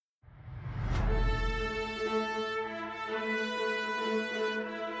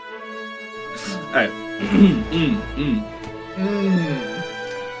Alright.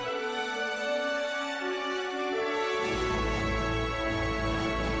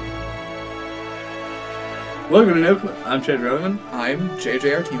 Welcome to Notebook. I'm Chad Rotherman. I'm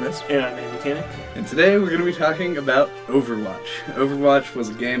JJ Artemis. And I'm Andy Mechanic. And today we're going to be talking about Overwatch. Overwatch was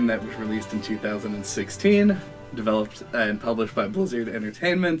a game that was released in 2016, developed and published by Blizzard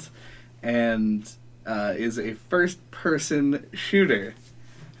Entertainment, and is a first-person shooter.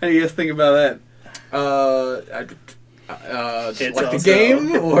 How do you guys think about that? Like also, the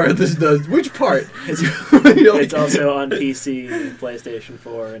game or the which part? It's also on PC, PlayStation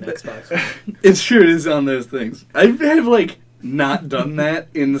 4, and Xbox One. It's true, it is on those things. I have, not done that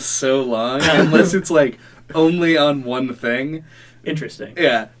in so long, unless it's, only on one thing. Interesting.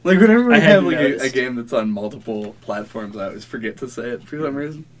 Yeah. Whenever we have, noticed. a game that's on multiple platforms, I always forget to say it for some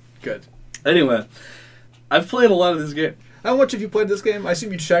reason. Good. Anyway, I've played a lot of this game. How much have you played this game? I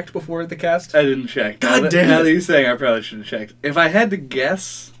assume you checked before the cast? I didn't check. God damn it. Now that you're saying, I probably should have checked. If I had to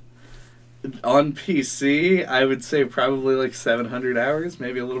guess, on PC, I would say probably 700 hours,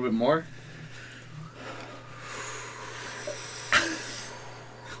 maybe a little bit more.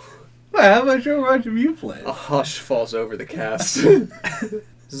 Well, how much Overwatch have you played? A hush falls over the cast. This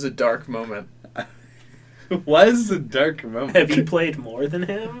is a dark moment. Why is this a dark moment? Have you played more than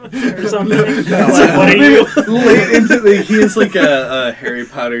him or something? No. What are you? Late into he is a Harry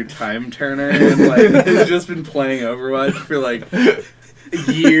Potter time turner and has just been playing Overwatch for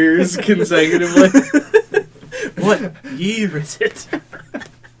years consecutively. What year is it?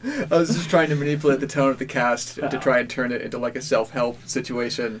 I was just trying to manipulate the tone of the cast to try and turn it into a self-help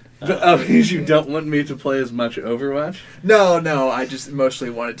situation. Because you don't want me to play as much Overwatch? No, I just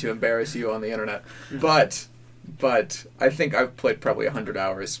emotionally wanted to embarrass you on the internet. But I think I've played probably 100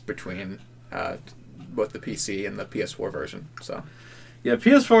 hours between both the PC and the PS4 version. So yeah,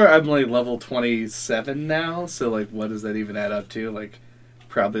 PS4 I'm level 27 now, so what does that even add up to?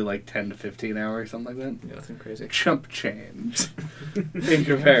 Probably 10 to 15 hours, something like that. yeah, nothing crazy. Chump change in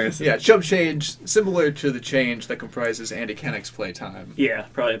comparison. Yeah, chump change, similar to the change that comprises Andy Kennick's playtime. Yeah,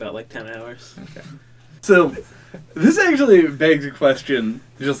 probably about 10 hours. Okay. So, this actually begs a question,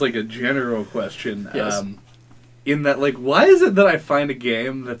 just a general question. Yes. In that, why is it that I find a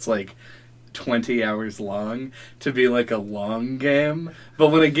game that's 20 hours long to be a long game, but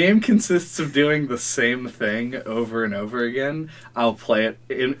when a game consists of doing the same thing over and over again, I'll play it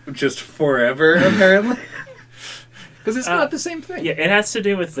in just forever, apparently? Because it's not the same thing. Yeah, it has to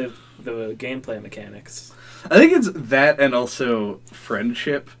do with the gameplay mechanics. I think it's that and also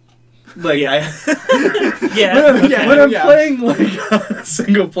friendship. Yeah. When I'm playing a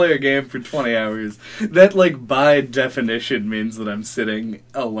single player game for 20 hours, that by definition means that I'm sitting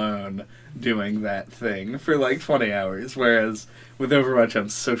alone doing that thing for 20 hours, whereas with Overwatch I'm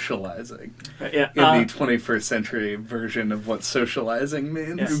socializing. Yeah. In the 21st century version of what socializing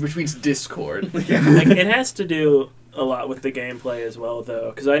means. Yeah. Which means Discord. It has to do a lot with the gameplay as well, though,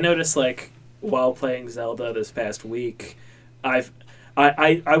 because I noticed while playing Zelda this past week, I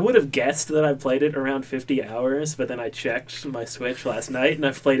would have guessed that I played it around 50 hours, but then I checked my Switch last night, and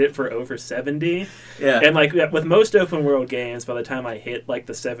I've played it for over 70. Yeah. And, with most open-world games, by the time I hit,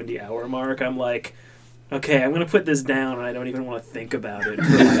 the 70-hour mark, I'm okay, I'm going to put this down, and I don't even want to think about it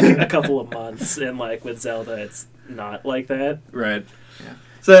for, a couple of months. And, with Zelda, it's not like that. Right. Yeah.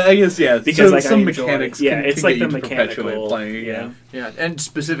 So, I guess, yeah, because, some I enjoy, mechanics yeah, can, it's can get the you to perpetuate mechanical playing a game. Yeah, and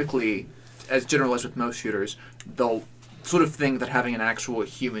specifically, as generalized with most shooters, the sort of thing that having an actual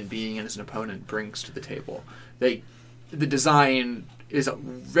human being as an opponent brings to the table. The design is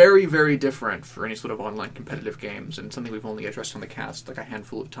very, very different for any sort of online competitive games, and something we've only addressed on the cast a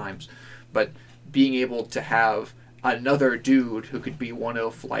handful of times. But being able to have another dude who could be one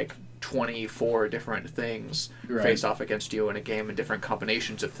of 24 different things face off against you in a game, and different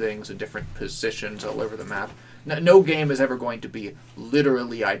combinations of things in different positions all over the map. No game is ever going to be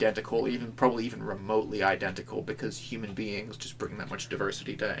literally identical, probably even remotely identical, because human beings just bring that much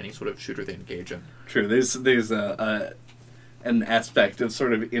diversity to any sort of shooter they engage in. True. There's an aspect of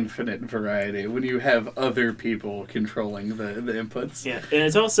sort of infinite variety when you have other people controlling the inputs. Yeah, and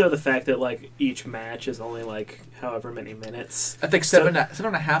it's also the fact that each match is only however many minutes. I think seven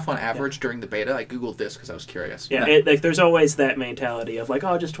and a half on average during the beta. I googled this because I was curious. Yeah, there's always that mentality of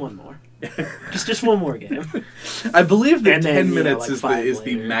just one more, just one more game. I believe that And 10 then, minutes is the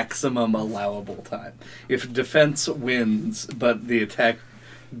later. maximum allowable time. If defense wins, but the attack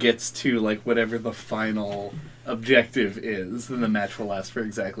gets to whatever the final objective is, then the match will last for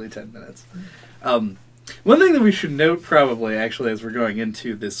exactly 10 minutes. One thing that we should note probably, actually, as we're going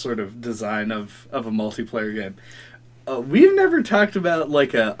into this sort of design of a multiplayer game, we've never talked about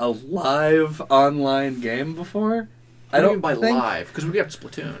like a live online game before. I don't mean by live, because we got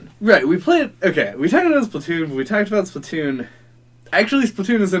Splatoon. Right, we played... Okay, we talked about Splatoon, but we talked about Splatoon... Actually,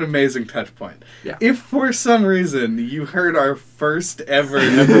 Splatoon is an amazing touch point. Yeah. If for some reason you heard our first ever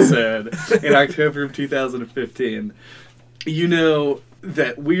episode in October of 2015, you know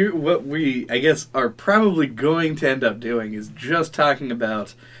that what we, I guess, are probably going to end up doing is just talking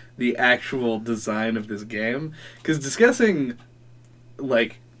about the actual design of this game. Because discussing,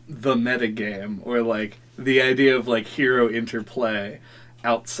 like, the metagame, or, like, the idea of, like, hero interplay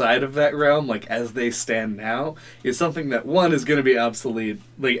outside of that realm, like, as they stand now, is something that, one, is going to be obsolete.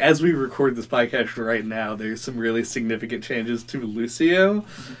 Like, as we record this podcast right now, there's some really significant changes to Lucio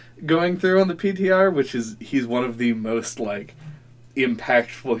going through on the PTR, which is, he's one of the most, like,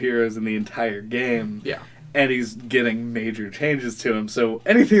 impactful heroes in the entire game. Yeah. And he's getting major changes to him, so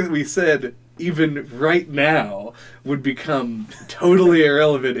anything that we said, even right now, would become totally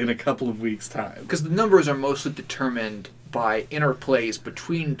irrelevant in a couple of weeks' time. Because the numbers are mostly determined by interplays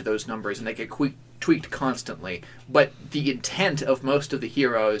between those numbers, and they get tweaked constantly. But the intent of most of the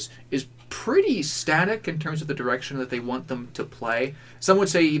heroes is pretty static in terms of the direction that they want them to play. Some would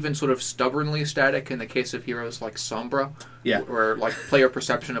say even sort of stubbornly static in the case of heroes like Sombra. Yeah. Where, like, player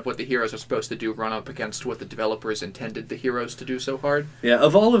perception of what the heroes are supposed to do run up against what the developers intended the heroes to do so hard. Yeah,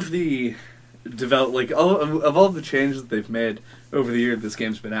 of all of the of all of the changes that they've made over the year this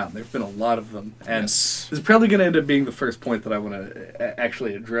game's been out, there've been a lot of them, and Yes. this is probably going to end up being the first point that I want to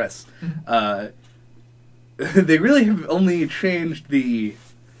actually address. They really have only changed the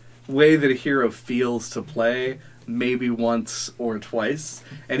way that a hero feels to play maybe once or twice,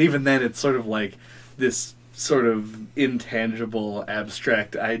 and even then it's sort of like this sort of intangible,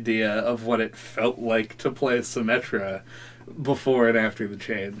 abstract idea of what it felt like to play Symmetra before and after the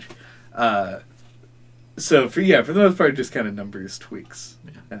change. So for the most part, just kind of numbers tweaks.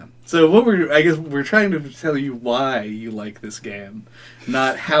 Yeah. So I guess we're trying to tell you why you like this game,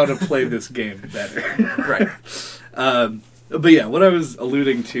 not how to play this game better. Right. But yeah, what I was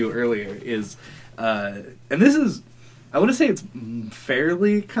alluding to earlier is, and this is, I want to say it's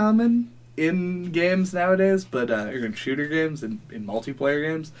fairly common in games nowadays, but or in shooter games and in multiplayer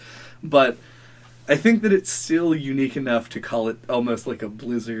games, but I think that it's still unique enough to call it almost like a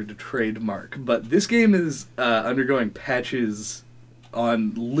Blizzard trademark. But this game is undergoing patches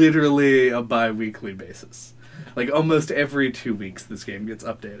on literally a bi-weekly basis. Like almost every 2 weeks this game gets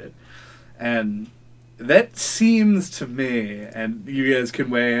updated. And that seems to me, and you guys can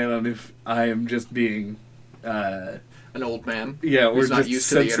weigh in on if I am just being... An old man. Yeah, or who's not just used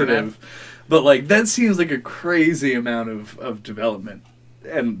to the internet. sensitive. But like that seems like a crazy amount of development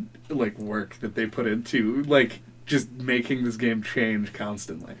and like work that they put into like just making this game change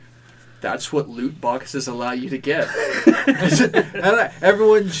constantly. That's what loot boxes allow you to get.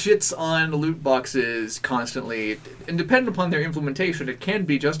 Everyone shits on loot boxes constantly, and depending upon their implementation, it can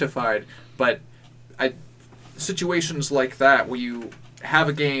be justified. But situations like that, where you have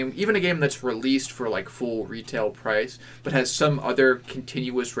a game, even a game that's released for like full retail price, but has some other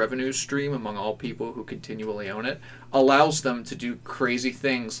continuous revenue stream among all people who continually own it, allows them to do crazy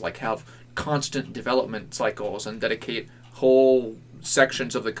things like have constant development cycles and dedicate whole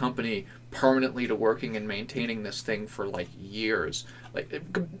sections of the company permanently to working and maintaining this thing for like years.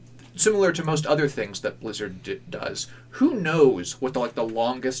 Similar to most other things that Blizzard does. Who knows what the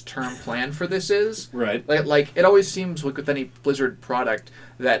longest term plan for this is? Right. Like it always seems like with any Blizzard product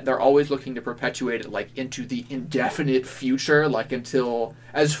that they're always looking to perpetuate it like into the indefinite future, like until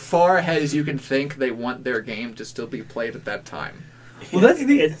as far as you can think they want their game to still be played at that time. Well,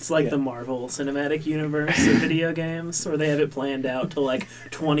 it's like the Marvel Cinematic Universe of video games, where they have it planned out to like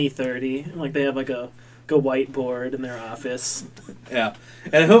 2030. Like they have like a whiteboard in their office. Yeah,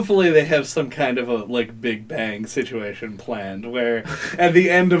 and hopefully they have some kind of a like Big Bang situation planned, where at the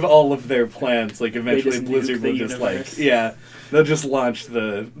end of all of their plans, like eventually Blizzard will just universe. they'll just launch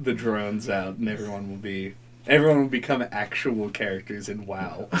the drones out, and everyone will become actual characters in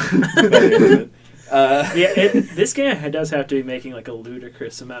WoW. This game does have to be making like a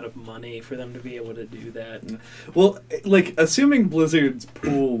ludicrous amount of money for them to be able to do that. Well, like assuming Blizzard's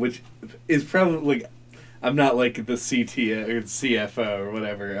pool, which is probably like, I'm not like the CTO or CFO or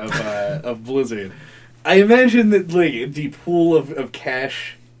whatever of Blizzard. I imagine that like the pool of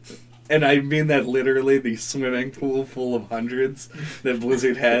cash, and I mean that literally, the swimming pool full of hundreds that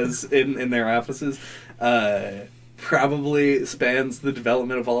Blizzard has in their offices, probably spans the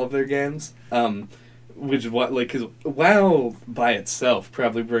development of all of their games. Which is what, like, because WoW by itself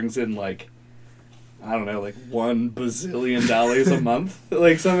probably brings in like I don't know, like $1 bazillion a month,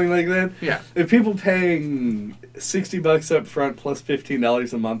 like something like that. Yeah. If people paying $60 up front plus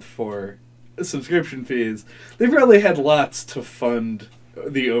 $15 a month for subscription fees, they probably had lots to fund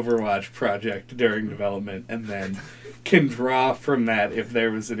the Overwatch project during development, and then can draw from that if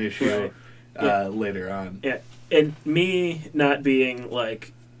there was an issue later on. Yeah, and me not being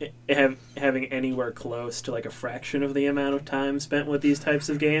like having anywhere close to like a fraction of the amount of time spent with these types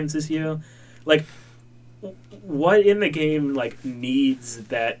of games as you, like, what in the game like needs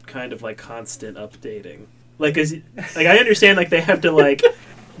that kind of like constant updating? Like, I understand like they have to like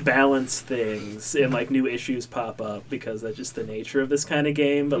balance things and like new issues pop up because that's just the nature of this kind of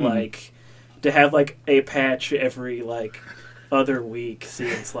game, but like to have like a patch every like other week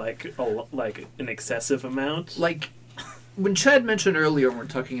seems like an excessive amount. Like, when Chad mentioned earlier when we're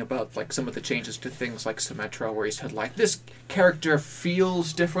talking about like some of the changes to things like Symmetra, where he said like this character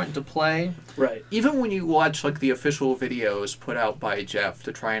feels different to play. Right. Even when you watch like the official videos put out by Jeff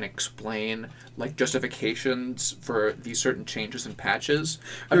to try and explain like justifications for these certain changes and patches,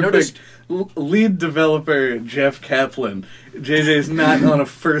 I've noticed lead developer Jeff Kaplan. JJ's not on a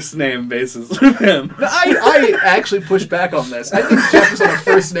first name basis with him. I actually push back on this. I think Jeff is on a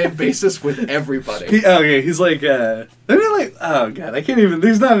first name basis with everybody. He's like, they're not like, oh god, I can't even,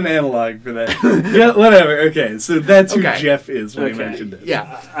 there's not an analog for that. Yeah, whatever, okay, so that's who Jeff is when he mentioned it.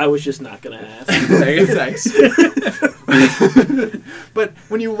 Yeah. I was just not going to ask. Thanks. But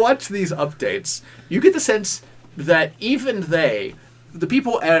when you watch these updates, you get the sense that even the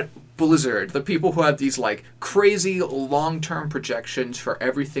people at Blizzard, the people who have these like crazy long-term projections for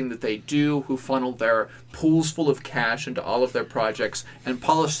everything that they do, who funnel their pools full of cash into all of their projects and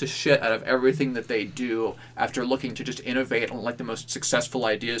polish the shit out of everything that they do after looking to just innovate on like the most successful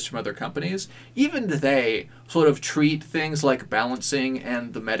ideas from other companies, even they sort of treat things like balancing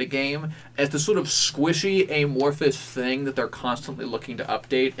and the metagame as the sort of squishy, amorphous thing that they're constantly looking to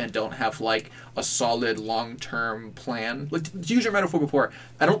update and don't have like a solid long-term plan. Like, to use your metaphor before,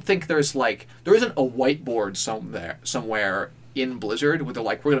 I don't think there isn't a whiteboard somewhere in Blizzard where they're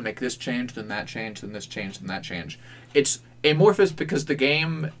like, we're going to make this change, then that change, then this change, then that change. It's amorphous because the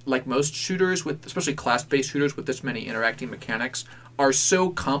game, like most shooters, especially class-based shooters with this many interacting mechanics, are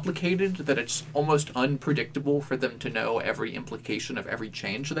so complicated that it's almost unpredictable for them to know every implication of every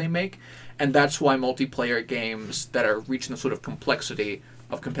change they make. And that's why multiplayer games that are reaching the sort of complexity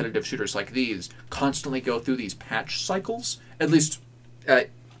of competitive shooters like these constantly go through these patch cycles. At least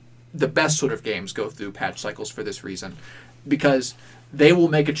the best sort of games go through patch cycles for this reason. Because they will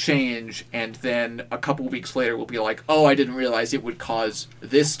make a change and then a couple weeks later will be like, oh, I didn't realize it would cause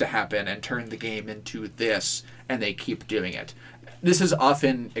this to happen and turn the game into this, and they keep doing it. This is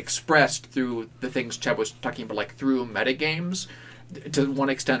often expressed through the things Chad was talking about, like through metagames to one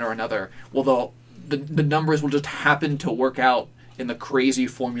extent or another. Well, the numbers will just happen to work out in the crazy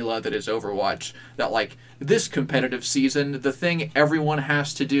formula that is Overwatch, that like this competitive season, the thing everyone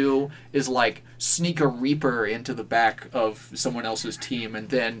has to do is like sneak a Reaper into the back of someone else's team and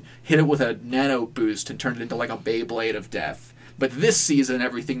then hit it with a nano boost and turn it into like a Beyblade of death. But this season,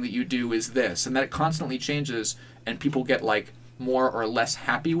 everything that you do is this, and that constantly changes, and people get like more or less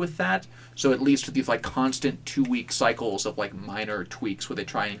happy with that. So it leads to these like constant 2-week cycles of like minor tweaks where they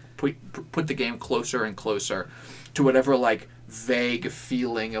try and put the game closer and closer to whatever like vague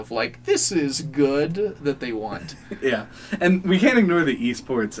feeling of like this is good that they want. Yeah, and we can't ignore the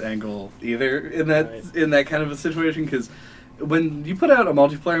esports angle either in that kind of a situation, because when you put out a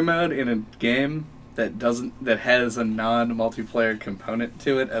multiplayer mode in a game that has a non-multiplayer component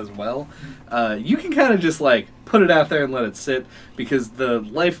to it as well, you can kind of just like put it out there and let it sit, because the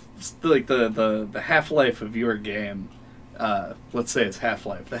half-life of your game, let's say it's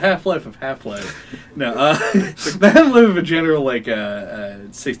Half-Life. The Half-Life of Half-Life. No, the Half-Life of a general like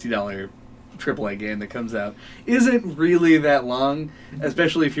 $60 AAA game that comes out isn't really that long,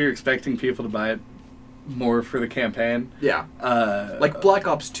 especially if you're expecting people to buy it more for the campaign. Yeah. Like Black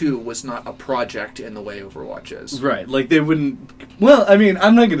Ops 2 was not a project in the way Overwatch is. Right. Like they wouldn't. Well, I mean,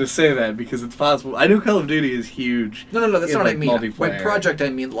 I'm not going to say that because it's possible. I know Call of Duty is huge. No, that's not what I mean. Multiplayer. By project, I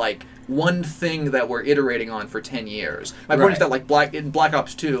mean like one thing that we're iterating on for 10 years. My point is that like in Black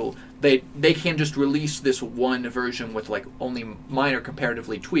Ops 2, they can't just release this one version with like only minor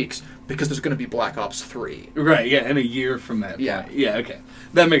comparatively tweaks because there's going to be Black Ops 3. Right, yeah, and a year from that point. Yeah. Yeah, okay.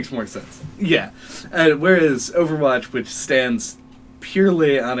 That makes more sense. Yeah. Whereas Overwatch, which stands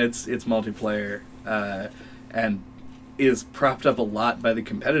purely on its multiplayer and is propped up a lot by the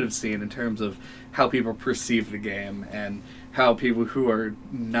competitive scene in terms of how people perceive the game and how people who are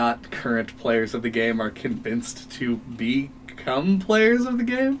not current players of the game are convinced to become players of the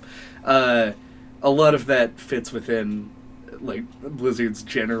game. a lot of that fits within like Blizzard's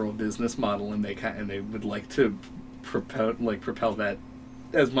general business model, and they would like to propel that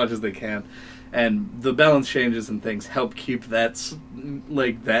as much as they can, and the balance changes and things help keep that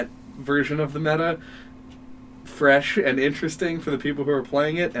version of the meta fresh and interesting for the people who are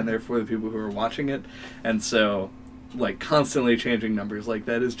playing it, and therefore the people who are watching it. And so, like, constantly changing numbers like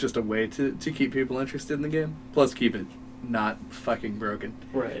that is just a way to keep people interested in the game, plus keep it not fucking broken.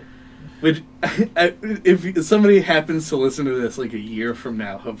 Right. Which, if somebody happens to listen to this like a year from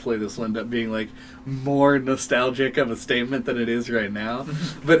now, hopefully this will end up being like more nostalgic of a statement than it is right now.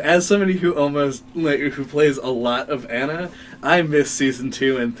 But as somebody who who plays a lot of Anna, I miss season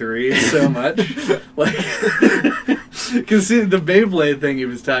 2 and 3 so much. Like, because the Beyblade thing he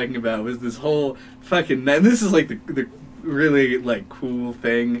was talking about was this whole fucking. And this is like the really like cool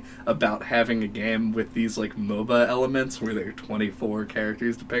thing about having a game with these like MOBA elements where there are 24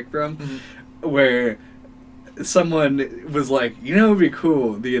 characters to pick from, where someone was like, you know, it would be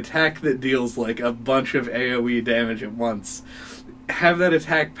cool, the attack that deals like a bunch of AoE damage at once, have that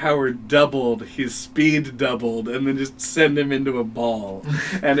attack power doubled, his speed doubled, and then just send him into a ball.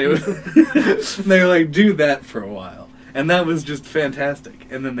 And it was they were like, do that for a while. And that was just fantastic.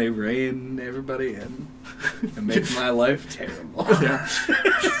 And then they rein everybody in. It makes my life terrible. Yeah.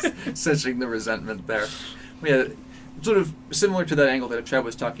 Sensing the resentment there. Yeah, sort of similar to that angle that Chad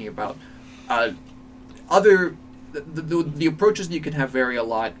was talking about. The approaches you can have vary a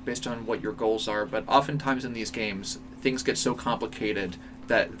lot based on what your goals are, but oftentimes in these games, things get so complicated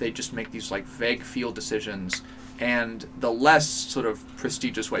that they just make these like vague field decisions. And the less sort of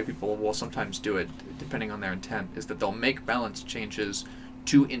prestigious way people will sometimes do it, depending on their intent, is that they'll make balance changes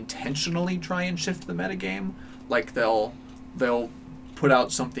to intentionally try and shift the metagame. Like they'll put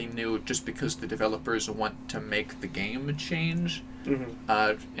out something new just because the developers want to make the game change.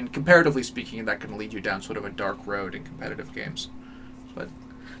 Mm-hmm. And comparatively speaking, that can lead you down sort of a dark road in competitive games. But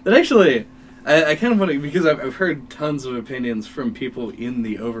actually, I kind of want to, because I've heard tons of opinions from people in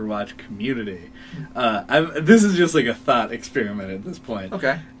the Overwatch community. This is just like a thought experiment at this point.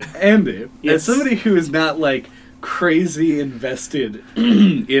 Okay. Andy, yes. As somebody who is not like crazy invested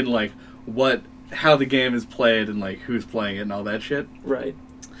in like how the game is played and like who's playing it and all that shit. Right.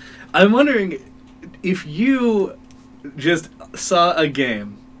 I'm wondering if you just saw a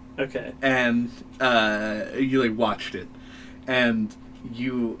game. Okay. And you like watched it, and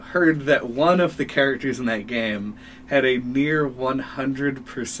you heard that one of the characters in that game had a near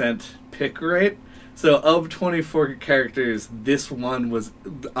 100% pick rate. So of 24 characters, this one was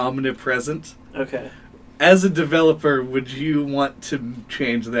omnipresent. Okay. As a developer, would you want to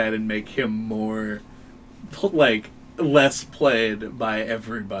change that and make him more, like, less played by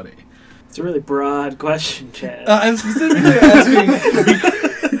everybody? It's a really broad question, Chad. I'm specifically asking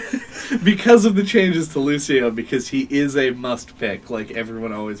because of the changes to Lucio, because he is a must-pick, like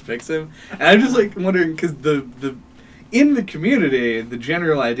everyone always picks him. And I'm just like wondering, because in the community, the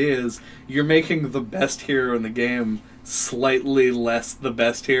general idea is you're making the best hero in the game slightly less the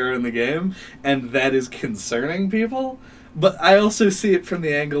best hero in the game, and that is concerning people. But I also see it from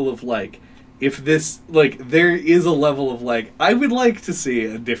the angle of like, if this, like, there is a level of like, I would like to see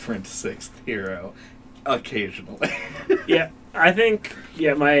a different sixth hero occasionally. Yeah, I think,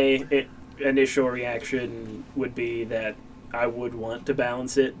 my initial reaction would be that I would want to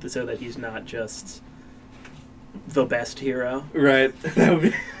balance it so that he's not just the best hero. Right. That would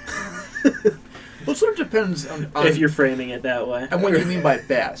be... Well, it sort of depends on if you're framing it that way. And what you mean by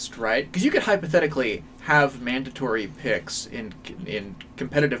best, right? Because you could hypothetically have mandatory picks in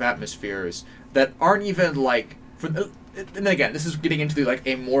competitive atmospheres that aren't even like... And again, this is getting into the like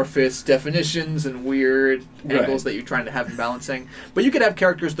amorphous definitions and weird angles that you're trying to have in balancing. But you could have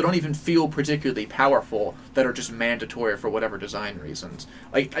characters that don't even feel particularly powerful that are just mandatory for whatever design reasons.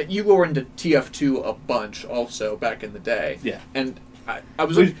 Like you were into TF2 a bunch also back in the day. Yeah. And I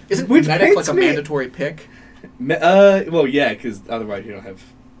was like, isn't medic like a mandatory pick? Well, yeah, because otherwise you don't have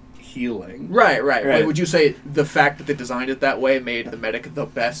healing. Right. Wait, would you say the fact that they designed it that way made the medic the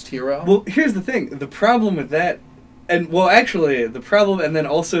best hero? Well, here's the thing. The problem with that, the problem, and then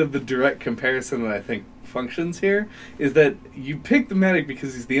also the direct comparison that I think functions here, is that you pick the medic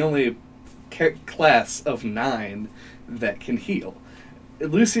because he's the only class of 9 that can heal.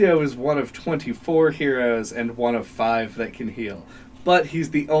 Lucio is one of 24 heroes and one of 5 that can heal. But he's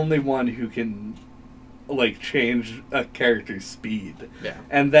the only one who can, like, change a character's speed. Yeah.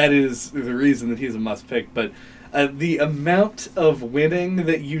 And that is the reason that he's a must-pick. But the amount of winning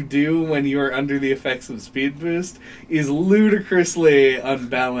that you do when you are under the effects of speed boost is ludicrously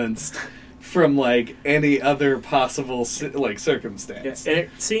unbalanced from, like, any other possible, like, circumstance. Yeah. And it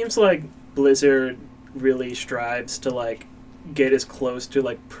seems like Blizzard really strives to like get as close to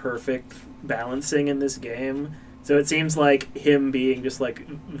like perfect balancing in this game. So it seems like him being just like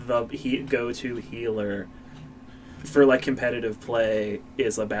the go-to healer for like competitive play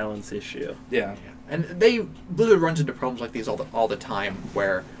is a balance issue. Yeah. And Blizzard runs into problems like these all the time,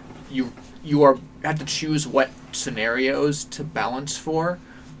 where you have to choose what scenarios to balance for.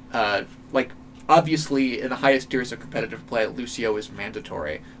 Like obviously, in the highest tiers of competitive play, Lucio is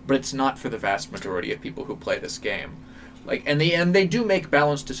mandatory, but it's not for the vast majority of people who play this game. Like, and they do make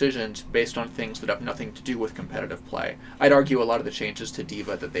balanced decisions based on things that have nothing to do with competitive play. I'd argue a lot of the changes to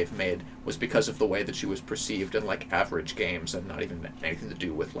D.Va that they've made was because of the way that she was perceived in like average games, and not even anything to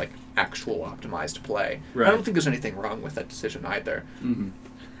do with like actual optimized play. Right. I don't think there's anything wrong with that decision either. Mm-hmm.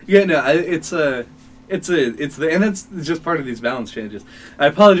 Yeah, no, and that's just part of these balance changes. I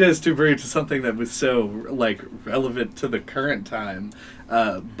apologize to bring it to something that was so like relevant to the current time,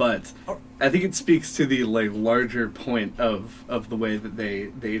 but I think it speaks to the like larger point of the way that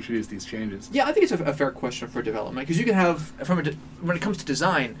they introduce these changes. Yeah, I think it's a fair question for development, because you can have when it comes to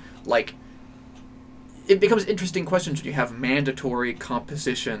design, like it becomes interesting questions when you have mandatory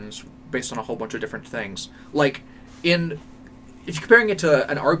compositions based on a whole bunch of different things. Like if you're comparing it to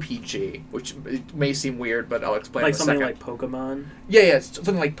an RPG, which may seem weird, but I'll explain like in a something second. like Pokemon. Yeah,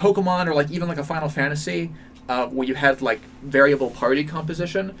 something like Pokemon, or like even like a Final Fantasy, where you had like variable party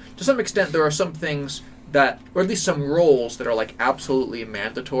composition. To some extent, there are some things that, or at least some roles that are like absolutely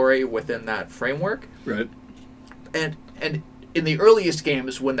mandatory within that framework. Right. And in the earliest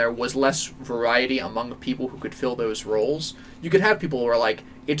games, when there was less variety among people who could fill those roles, you could have people who are like,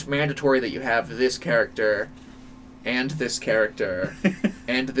 it's mandatory that you have this character and this character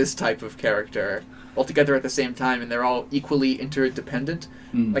and this type of character all together at the same time, and they're all equally interdependent.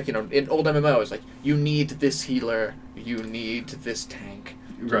 Like, you know, in old MMOs, like, you need this healer, you need this tank.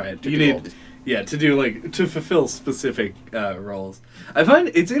 Right. You need, to fulfill specific roles. I find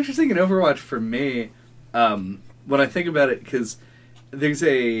it's interesting in Overwatch for me, when I think about it, because there's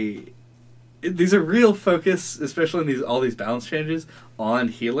a real focus, especially in all these balance changes, on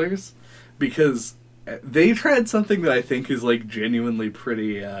healers, because they tried something that I think is like genuinely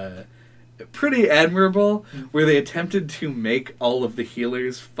pretty admirable, where they attempted to make all of the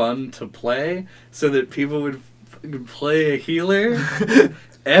healers fun to play, so that people would play a healer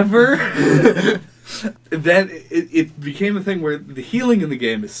ever. Then it became a thing where the healing in the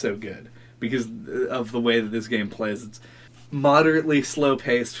game is so good because of the way that this game plays. It's moderately slow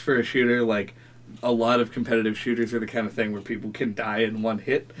paced for a shooter. Like, a lot of competitive shooters are the kind of thing where people can die in one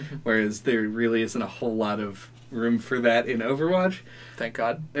hit, whereas there really isn't a whole lot of room for that in Overwatch. Thank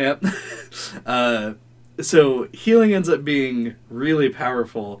God. Yep. So healing ends up being really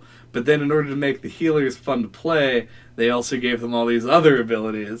powerful, but then in order to make the healers fun to play, they also gave them all these other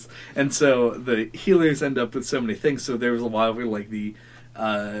abilities, and so the healers end up with so many things. So there was a while where like the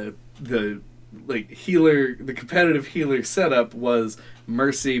competitive healer setup was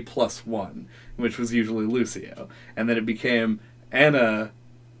Mercy +1, which was usually Lucio, and then it became Ana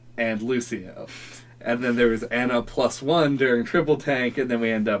and Lucio, and then there was Ana +1 during Triple Tank, and then we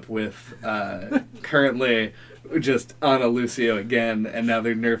end up with currently just Ana Lucio again, and now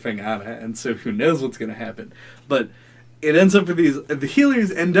they're nerfing Ana, and so who knows what's going to happen. But it ends up with the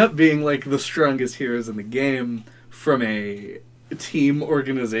healers end up being like the strongest heroes in the game from a team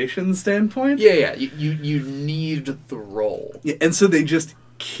organization standpoint. Yeah. You need the role. Yeah, and so they just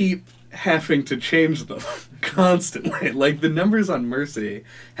keep having to change them constantly. Like, the numbers on Mercy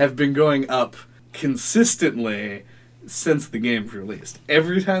have been going up consistently since the game's released.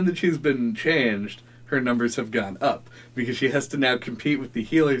 Every time that she's been changed, her numbers have gone up, because she has to now compete with the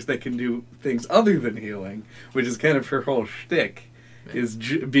healers that can do things other than healing, which is kind of her whole shtick, is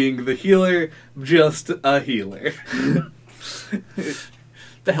being the healer, just a healer.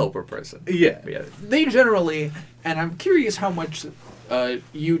 The helper person. Yeah. They generally, and I'm curious how much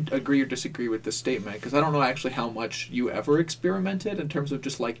you agree or disagree with this statement, because I don't know actually how much you ever experimented in terms of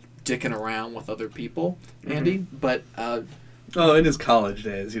just like dicking around with other people, Andy, but in his college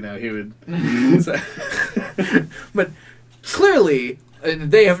days, he would. But clearly,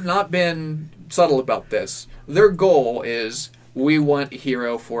 they have not been subtle about this. Their goal is, we want a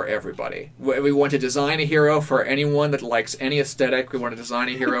hero for everybody. We want to design a hero for anyone that likes any aesthetic. We want to design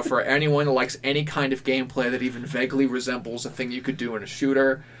a hero for anyone that likes any kind of gameplay that even vaguely resembles a thing you could do in a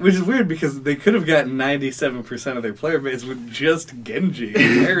shooter. Which is weird, because they could have gotten 97% of their player base with just Genji,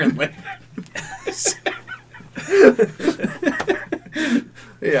 apparently.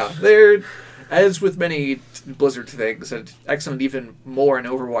 Yeah, they're, as with many Blizzard things, and excellent even more in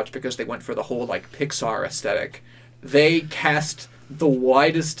Overwatch because they went for the whole like Pixar aesthetic. They cast the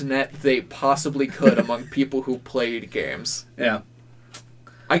widest net they possibly could among people who played games. Yeah.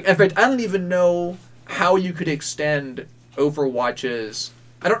 In fact, I don't even know how you could extend Overwatch's...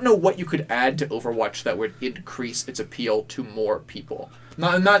 I don't know what you could add to Overwatch that would increase its appeal to more people.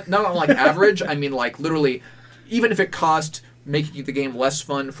 Not on like average. I mean, like literally, even if it cost making the game less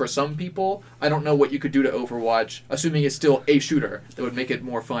fun for some people, I don't know what you could do to Overwatch, assuming it's still a shooter, that would make it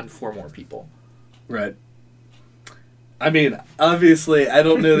more fun for more people. Right. I mean, obviously, I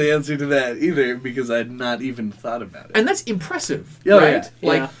don't know the answer to that either because I'd not even thought about it. And that's impressive, Oh, right? yeah.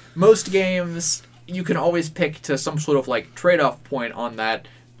 Like, Yeah. most games, you can always pick to some sort of, like, trade-off point on that,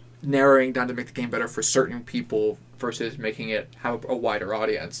 narrowing down to make the game better for certain people versus making it have a wider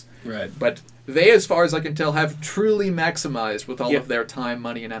audience. Right. But they, as far as I can tell, have truly maximized with all Yep. of their time,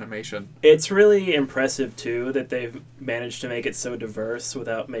 money, and animation. It's really impressive, too, that they've managed to make it so diverse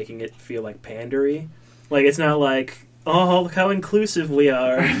without making it feel like pandery. Like, it's not like, oh, look how inclusive we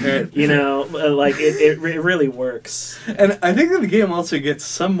are. You know, like, it really works. And I think that the game also gets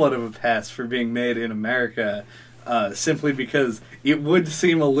somewhat of a pass for being made in America, simply because it would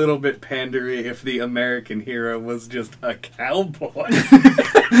seem a little bit pandery if the American hero was just a cowboy.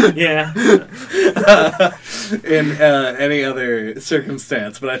 Yeah. In any other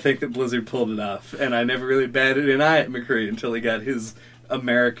circumstance, but I think that Blizzard pulled it off, and I never really batted an eye at McCree until he got his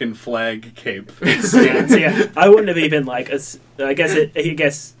American flag cape. Yeah. I wouldn't have even, like, I guess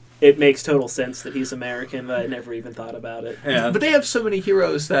it makes total sense that he's American, but I never even thought about it. Yeah, But they have so many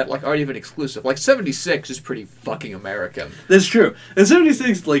heroes that, like, aren't even exclusive. Like, 76 is pretty fucking American. that's true. And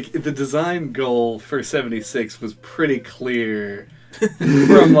 76, like, the design goal for 76 was pretty clear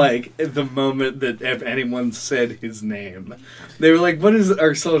from, like, the moment that if anyone said his name. They were like, what is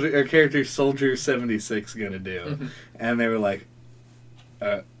our character Soldier 76 gonna do? Mm-hmm. And they were like,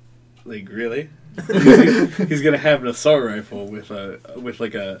 really? He's gonna have an assault rifle with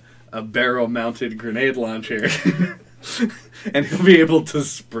a barrel mounted grenade launcher. And he'll be able to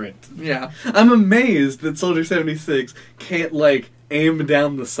sprint. Yeah. I'm amazed that Soldier 76 can't, like, aim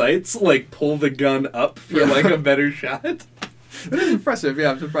down the sights, like, pull the gun up for, Yeah. like, a better shot. That is impressive. Yeah,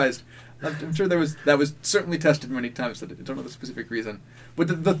 I'm surprised. I'm sure that was certainly tested many times. I don't know the specific reason.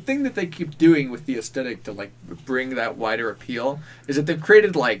 But the thing that they keep doing with the aesthetic to, like, bring that wider appeal is that they've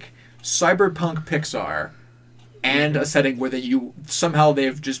created, like, cyberpunk Pixar and a setting where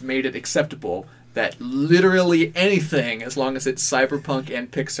they've just made it acceptable that literally anything, as long as it's cyberpunk and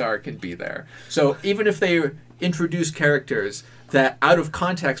Pixar, can be there. So even if they introduce characters that, out of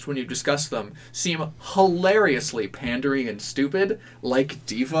context when you discuss them, seem hilariously pandery and stupid, like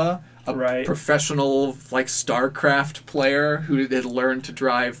D.Va, a Right. professional, like, StarCraft player who had learned to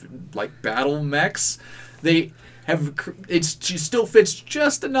drive, like, battle mechs, she still fits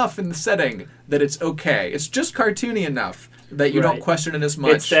just enough in the setting that it's okay. It's just cartoony enough that you don't Right. question it as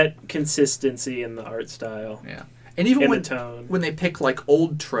much. It's that consistency in the art style. Yeah. And even In when the tone. when they pick, like,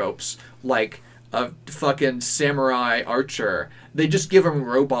 old tropes, like a fucking samurai archer, they just give him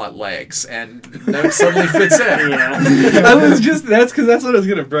robot legs, and that suddenly fits in. Yeah. That's because that's what I was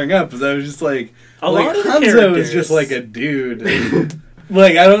gonna bring up. Is I was just like, A like lot of the Hanzo is characters- just like a dude.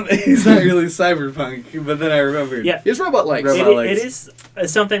 Like he's not really cyberpunk. But then I remembered. Yeah. He has robot legs. Robot It legs.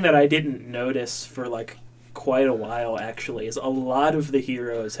 is something that I didn't notice for, like, quite a while, actually, is a lot of the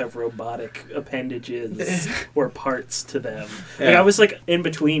heroes have robotic appendages or parts to them. Like, Yeah. I was, like, in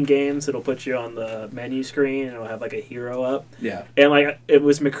between games, it'll put you on the menu screen, and it'll have, like, a hero up. Yeah. And, like, it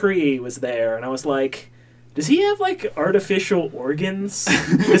was McCree was there, and I was like, does he have, like, artificial organs?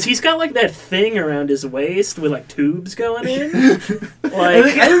 Because he's got, like, that thing around his waist with, like, tubes going in. I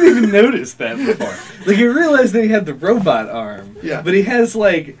Like, didn't even notice that before. Like, I realized that he had the robot arm. Yeah. But he has,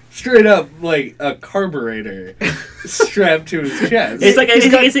 like, straight up, like, a carburetor strapped to his chest. it's like, He's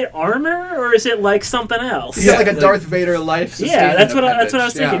is, got- is it armor, or is it, like, something else? He's got, like, a like- Darth Vader life. Yeah, that's what I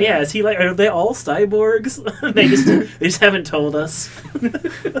was thinking. Yeah. Yeah, is he like? Are they all cyborgs? they just haven't told us.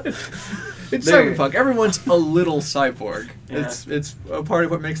 It's There. cyberpunk. Everyone's a little cyborg. Yeah. It's a part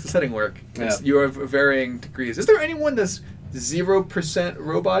of what makes the setting work. Yeah. You have varying degrees. Is there anyone that's 0%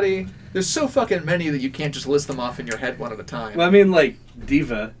 robot-y? There's so fucking many that you can't just list them off in your head one at a time. Well, I mean, like,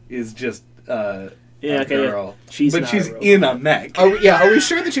 D.Va is just Yeah, a okay. girl. She's but not she's a robot. in a mech. Are we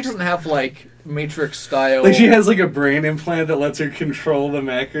sure that she doesn't have, like, Matrix style? Like, she has, like, a brain implant that lets her control the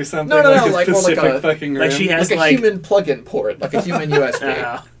mech or something. No, like a like, more like Pacific a- fucking like Rim. she has like a like human plug-in port, like a human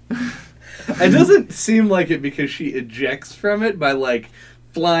USB. It doesn't seem like it because she ejects from it by, like,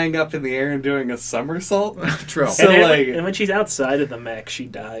 flying up in the air and doing a somersault. True. So, and when she's outside of the mech, she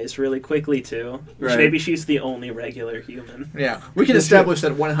dies really quickly too. Right. Maybe she's the only regular human. Yeah, we can establish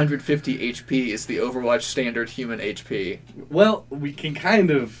that 150 HP is the Overwatch standard human HP. Well, we can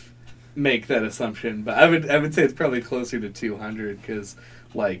kind of make that assumption, but I would say it's probably closer to 200 because,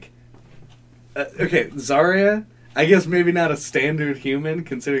 like, okay, Zarya, I guess maybe not a standard human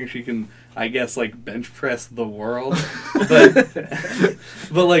considering she can, I guess, like, bench press the world,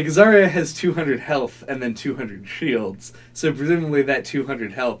 but like Zarya has 200 health and then 200 shields, so presumably that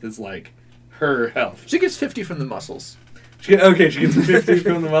 200 health is like her health. She gets 50 from the muscles. She gets 50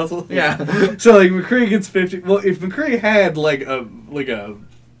 from the muscle. Yeah. So like McCree gets 50. Well, if McCree had like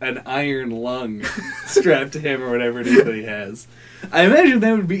an iron lung strapped to him or whatever it is that he has, I imagine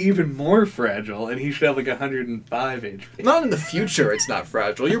that would be even more fragile, and he should have like 105 HP. Not in the future, it's not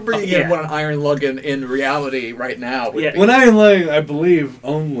fragile. You're bringing in what an iron lung in reality right now. Would be. When iron lung, I believe,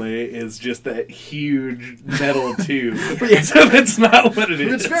 only is just that huge metal tube. So that's not what it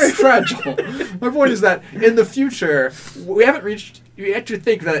is. It's very fragile. My point is that in the future, we haven't reached. You have to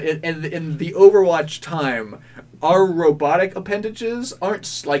think that in the Overwatch time, our robotic appendages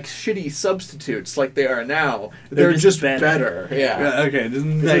aren't like shitty substitutes like they are now. They're just better. Yeah. Okay.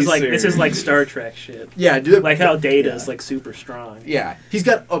 This is like Star Trek shit. Yeah. Like how Data's like super strong. Yeah. He's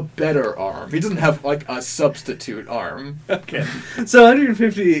got a better arm. He doesn't have like a substitute arm. Okay. So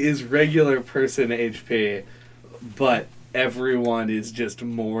 150 is regular person HP, but everyone is just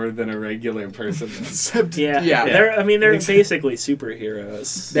more than a regular person. They're basically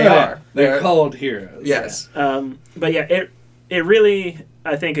superheroes. They are. They're called heroes. Yes. But yeah, it really,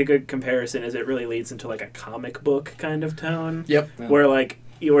 I think a good comparison is it really leads into like a comic book kind of tone. Yep. Where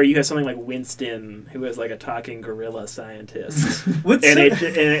you have something like Winston, who is like a talking gorilla scientist, and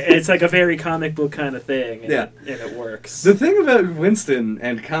it's like a very comic book kind of thing, and it works. The thing about Winston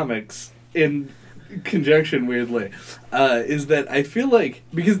and comics, in conjunction weirdly, is that I feel like,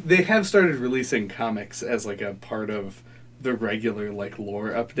 because they have started releasing comics as like a part of the regular like lore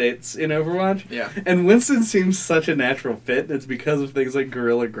updates in Overwatch. Yeah. And Winston seems such a natural fit, and it's because of things like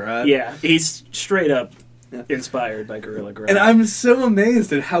Gorilla Grodd. Yeah, he's straight up inspired by Gorilla Grodd. And I'm so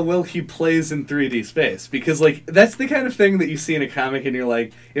amazed at how well he plays in 3D space, because like that's the kind of thing that you see in a comic and you're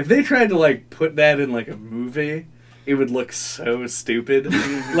like, if they tried to like put that in like a movie, it would look so stupid.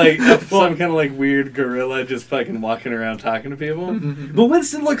 Like some kind of like weird gorilla just fucking walking around talking to people. But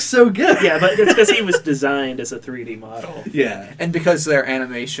Winston looks so good. Yeah, but it's because he was designed as a 3D model. Yeah. And because their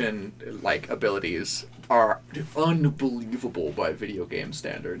animation like abilities are unbelievable by video game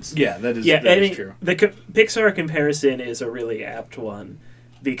standards. Yeah, that is true. The Pixar comparison is a really apt one,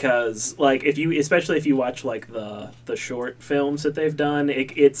 because like especially if you watch like the short films that they've done,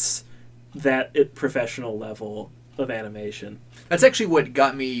 it's that professional level of animation. That's actually what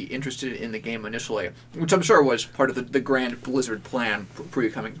got me interested in the game initially, which I'm sure was part of the grand Blizzard plan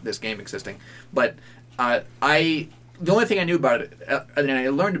pre-coming this game existing. But the only thing I knew about it, and I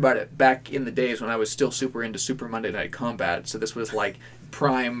learned about it back in the days when I was still super into Super Monday Night Combat, so this was like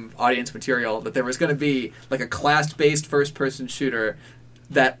prime audience material, that there was going to be like a class-based first-person shooter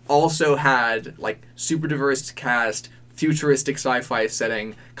that also had like super diverse cast, futuristic sci-fi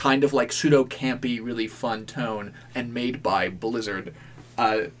setting, kind of like pseudo-campy, really fun tone, and made by Blizzard.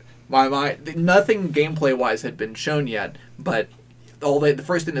 Nothing gameplay-wise had been shown yet, but the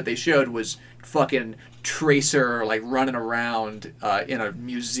first thing that they showed was fucking Tracer like running around in a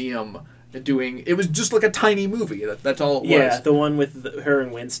museum doing. It was just like a tiny movie. That's all it was. Yeah, the one with her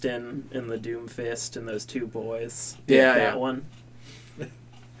and Winston and the Doomfist and those two boys. Yeah, that one.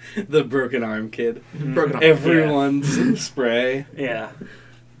 The broken arm kid. Broken arm. Everyone's spray. Yeah.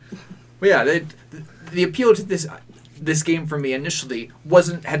 Well, yeah, the appeal to this game for me initially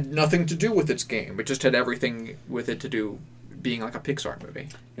had nothing to do with its game. It just had everything with it to do being like a Pixar movie.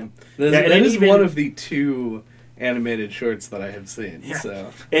 Yeah. That is one of the 2 animated shorts that I have seen. Yeah.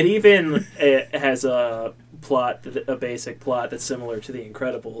 So It even has a basic plot that's similar to The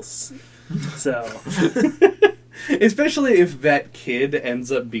Incredibles. So... Especially if that kid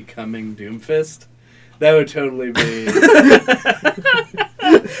ends up becoming Doomfist, that would totally be.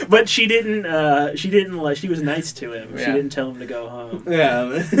 But she didn't. She was nice to him. Yeah. She didn't tell him to go home.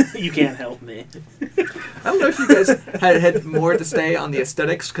 Yeah. You can't help me. I don't know if you guys had more to say on the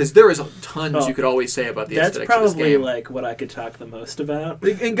aesthetics, because there is tons you could always say about the aesthetics That's of this probably game. like what I could talk the most about.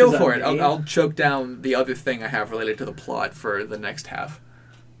 And go for it. I'll choke down the other thing I have related to the plot for the next half.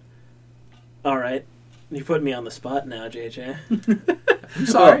 All right. You put me on the spot now, JJ. I'm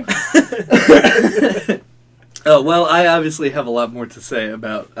sorry. Well, I obviously have a lot more to say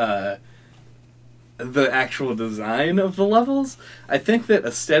about the actual design of the levels, I think that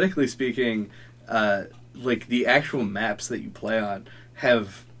aesthetically speaking, like the actual maps that you play on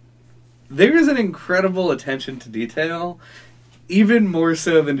there is an incredible attention to detail, even more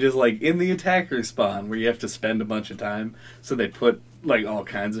so than just like in the attacker spawn where you have to spend a bunch of time. So they put like all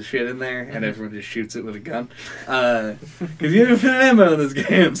kinds of shit in there, and everyone just shoots it with a gun. Because you have infinite ammo in this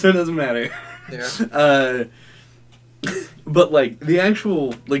game, so it doesn't matter. Yeah. But like the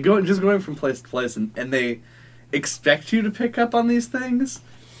actual like going from place to place, and they expect you to pick up on these things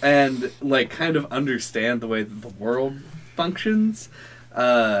and like kind of understand the way that the world functions.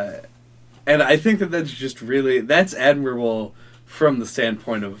 And I think that that's admirable from the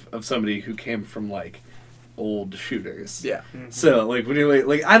standpoint of somebody who came from like old shooters. Yeah. Mm-hmm. So like when you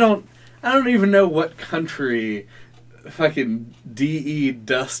like I don't even know what country fucking DE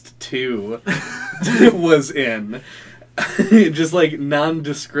Dust 2 was in. Just like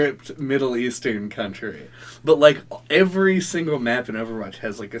nondescript Middle Eastern country. But like every single map in Overwatch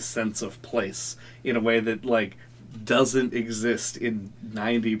has like a sense of place in a way that like doesn't exist in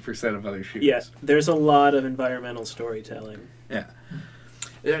 90% of other shooters. Yeah, there's a lot of environmental storytelling. Yeah.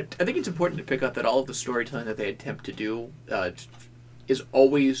 I think it's important to pick up that all of the storytelling that they attempt to do is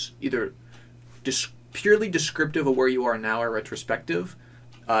always either purely descriptive of where you are now or retrospective.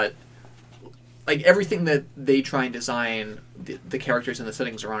 Like everything that they try and design the characters and the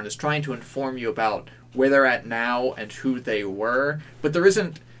settings around is trying to inform you about where they're at now and who they were. But there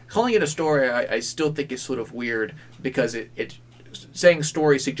isn't... Calling it a story, I still think is sort of weird because it saying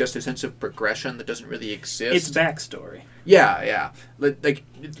story suggests a sense of progression that doesn't really exist. It's backstory. Yeah. Like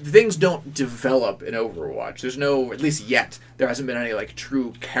things don't develop in Overwatch. There's no, at least yet, there hasn't been any like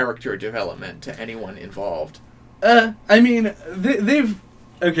true character development to anyone involved. I mean, they've...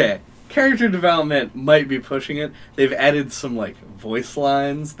 Okay, character development might be pushing it. They've added some, like, voice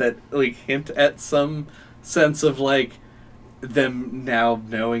lines that, like, hint at some sense of, like, them now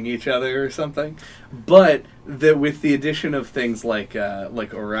knowing each other or something. But with the addition of things like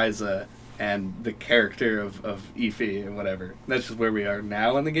Oriza and the character of Ify and whatever, that's just where we are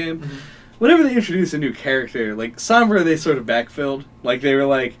now in the game. Mm-hmm. Whenever they introduce a new character, like, Sombra they sort of backfilled. Like, they were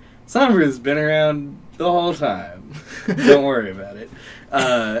like, Sombra's been around the whole time. Don't worry about it.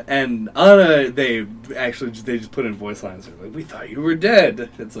 And Ana, they just put in voice lines. They're like, we thought you were dead.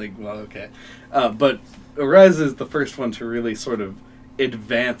 It's like, well, okay. But Oriza is the first one to really sort of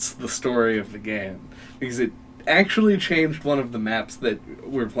advance the story of the game. Because it actually changed one of the maps that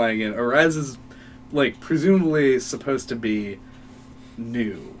we're playing in. Oriza's, like, presumably supposed to be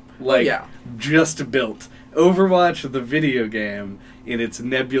new. Like, just built. Overwatch, the video game, in its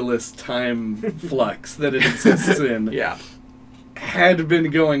nebulous time flux that it exists in, had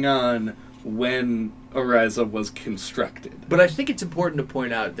been going on when Oriza was constructed. But I think it's important to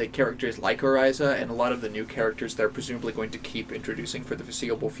point out that characters like Oriza and a lot of the new characters they're presumably going to keep introducing for the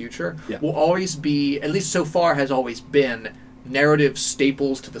foreseeable future will always be, at least so far has always been, narrative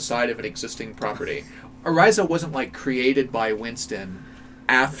staples to the side of an existing property. Oriza wasn't, like, created by Winston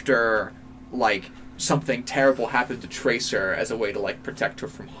after, like, something terrible happened to Tracer as a way to, like, protect her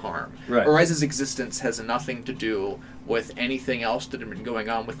from harm. Right. Oriza's existence has nothing to do with anything else that had been going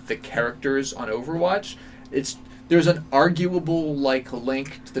on with the characters on Overwatch. There's an arguable, like,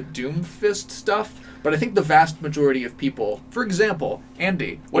 link to the Doomfist stuff, but I think the vast majority of people... For example,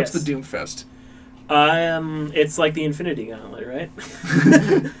 Andy, what's the Doomfist? It's like the Infinity Gauntlet, right?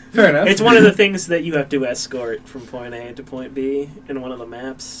 Fair enough. It's one of the things that you have to escort from point A to point B in one of the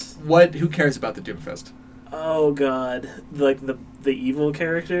maps. Who cares about the Doomfist? Oh god, like the evil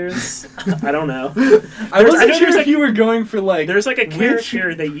characters. I don't know. I wasn't sure if you were going for like. There's like a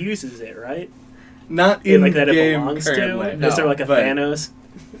character that uses it, right? Not in like that it game belongs currently. to. No, Is there like a Thanos?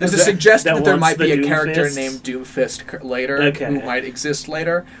 There's a suggestion that there wants might be the a character Doomfist? named Doomfist later who might exist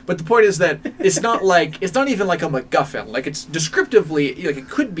later. But the point is that it's not even like a MacGuffin. Like, it's descriptively, like, it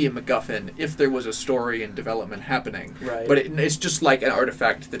could be a MacGuffin if there was a story and development happening. Right. But it's just like an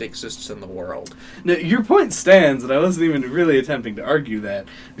artifact that exists in the world. Now, your point stands, and I wasn't even really attempting to argue that.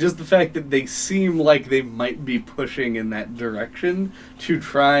 Just the fact that they seem like they might be pushing in that direction to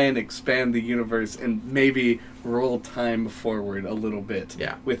try and expand the universe and maybe roll time forward a little bit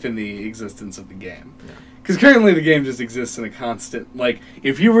within the existence of the game. Because currently the game just exists in a constant, like,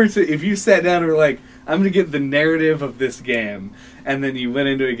 if you sat down and were like, I'm going to get the narrative of this game, and then you went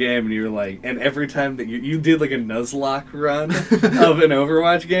into a game and you were like, and every time that you did like a Nuzlocke run of an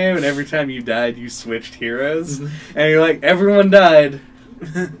Overwatch game, and every time you died you switched heroes, and you're like, everyone died.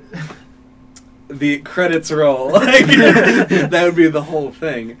 The credits roll. Like, that would be the whole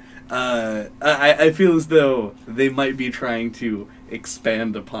thing. I feel as though they might be trying to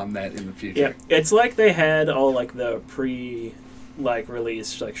expand upon that in the future. Yeah, it's like they had all like the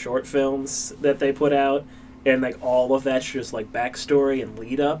released like short films that they put out, and like all of that's just like backstory and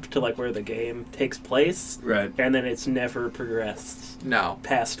lead up to like where the game takes place, Right. and then it's never progressed No.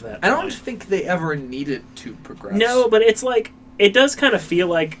 past that I don't point. think they ever needed to progress. No, but it's like it does kind of feel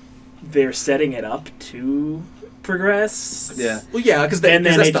like they're setting it up to progress. Yeah. Well, yeah, because And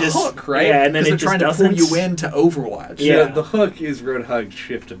then that's it the just- hook, right? yeah, and then 'Cause it they're trying just to pull you doesn't. into Overwatch. Yeah. The hook is Roadhog's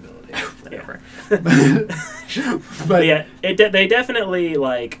shift ability. Whatever. But yeah, they definitely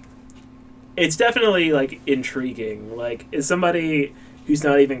like. It's definitely like intriguing. Like, as somebody who's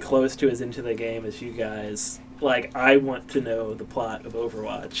not even close to as into the game as you guys, like, I want to know the plot of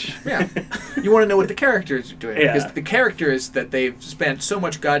Overwatch. Yeah. You want to know what the characters are doing. Yeah. Because the characters that they've spent so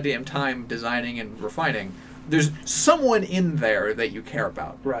much goddamn time designing and refining, there's someone in there that you care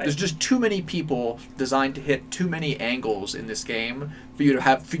about. Right. There's just too many people designed to hit too many angles in this game for you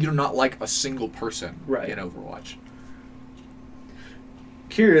to not like a single person Right. in Overwatch.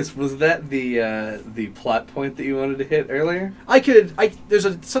 Curious, was that the plot point that you wanted to hit earlier? There's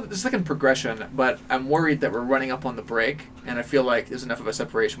a second progression, but I'm worried that we're running up on the break, and I feel like there's enough of a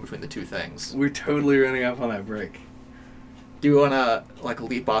separation between the two things. We're totally running up on that break. Do you want to like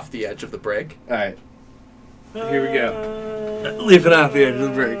leap off the edge of the break? All right. Here we go. Leaping off the edge of the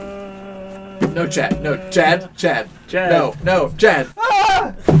break. No, Chad. No, Chad. Chad. No, Chad.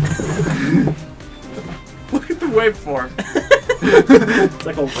 Ah! Look at the waveform. It's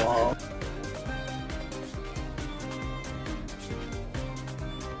like a wall.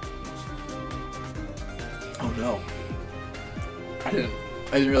 Oh no! I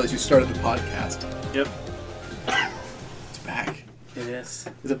didn't realize you started the podcast. Yep. It's back. It is.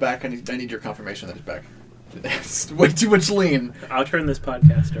 Is it back? I need your confirmation that it's back. It's way too much lean. I'll turn this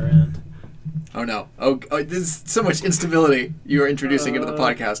podcast around. Oh no! Oh, there's so much instability you are introducing into the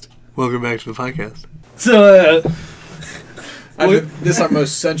podcast. Welcome back to the podcast. So, This is our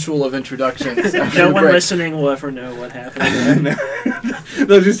most sensual of introductions. after No the one break. listening will ever know what happened.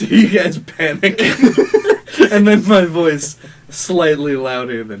 they'll just hear you guys panicking, and then my voice slightly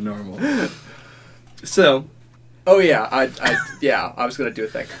louder than normal. So, Oh yeah, I was gonna do a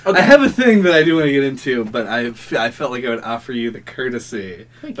thing. Okay. I have a thing that I do want to get into, but I felt like I would offer you the courtesy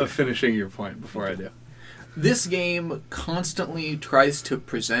of finishing your point before I do. This game constantly tries to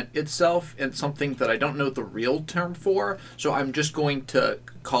present itself in something that I don't know the real term for, so I'm just going to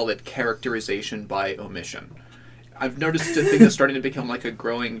call it characterization by omission. I've noticed a thing that's starting to become like a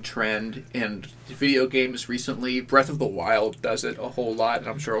growing trend in video games recently. Breath of the Wild does it a whole lot, and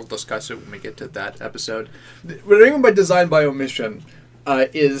I'm sure we'll discuss it when we get to that episode. What I mean by design by omission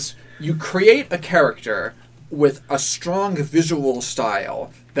is you create a character with a strong visual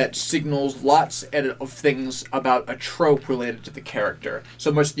style that signals lots of things about a trope related to the character.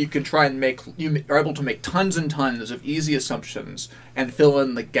 So much that you can try and you are able to make tons and tons of easy assumptions and fill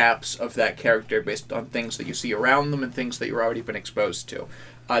in the gaps of that character based on things that you see around them and things that you've already been exposed to.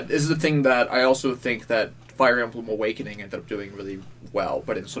 This is a thing that I also think that Fire Emblem Awakening ended up doing really well,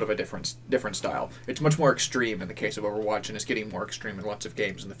 but in sort of a different style. It's much more extreme in the case of Overwatch, and it's getting more extreme in lots of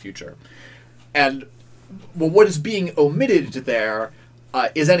games in the future. And what is being omitted there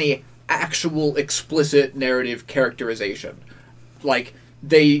is any actual explicit narrative characterization. Like,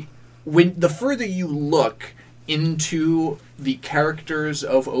 when the further you look into the characters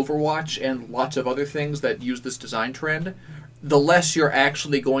of Overwatch and lots of other things that use this design trend, the less you're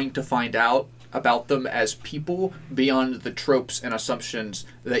actually going to find out about them as people beyond the tropes and assumptions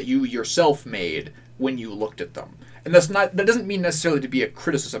that you yourself made when you looked at them. And that doesn't mean necessarily to be a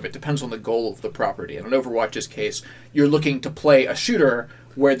criticism. It depends on the goal of the property. In Overwatch's case, you're looking to play a shooter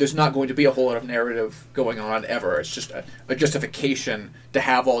where there's not going to be a whole lot of narrative going on ever. It's just a justification to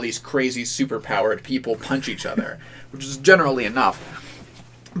have all these crazy superpowered people punch each other, which is generally enough.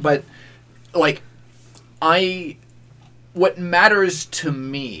 But, like, what matters to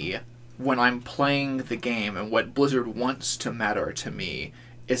me when I'm playing the game and what Blizzard wants to matter to me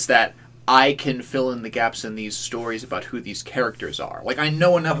is that I can fill in the gaps in these stories about who these characters are. Like, I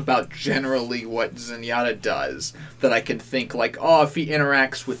know enough about generally what Zenyatta does that I can think, like, oh, if he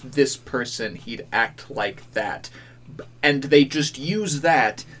interacts with this person, he'd act like that. And they just use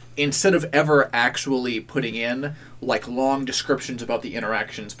that instead of ever actually putting in, like, long descriptions about the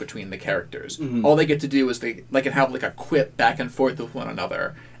interactions between the characters. Mm-hmm. All they get to do is they can have, like, a quip back and forth with one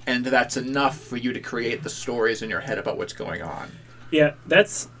another, and that's enough for you to create the stories in your head about what's going on. Yeah,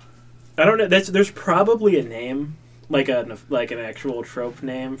 I don't know. There's probably a name, like an actual trope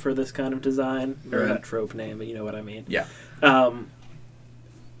name for this kind of design, or not trope name, but you know what I mean. Yeah.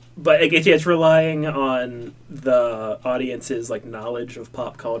 but it's relying on the audience's like knowledge of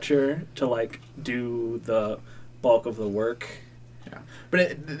pop culture to like do the bulk of the work. Yeah,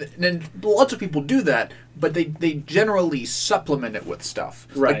 but and lots of people do that, but they generally supplement it with stuff.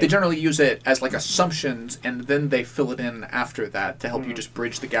 Right. Like they generally use it as like assumptions, and then they fill it in after that to help you just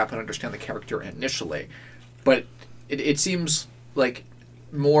bridge the gap and understand the character initially. But it seems like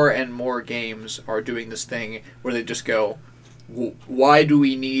more and more games are doing this thing where they just go, why do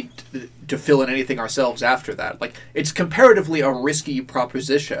we need to fill in anything ourselves after that? Like, it's comparatively a risky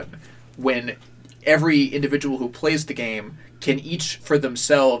proposition when every individual who plays the game can each for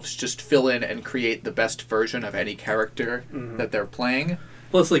themselves just fill in and create the best version of any character that they're playing.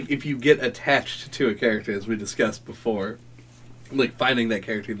 Plus, like, if you get attached to a character, as we discussed before, like, finding that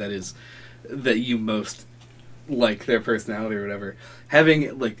character that you most like their personality or whatever,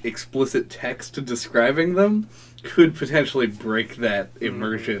 having, like, explicit text describing them could potentially break that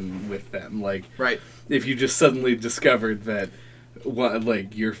immersion with them. Like, right. If you just suddenly discovered that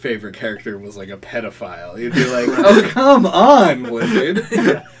like your favorite character was like a pedophile, you'd be like, "Oh, come on, Blizzard!"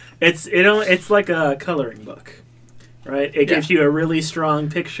 Yeah. It's like a coloring book, right? It gives you a really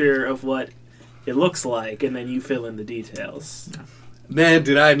strong picture of what it looks like, and then you fill in the details. Man,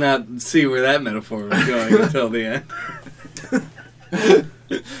 did I not see where that metaphor was going until the end.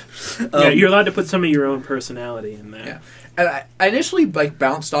 You're allowed to put some of your own personality in there. Yeah, and I initially like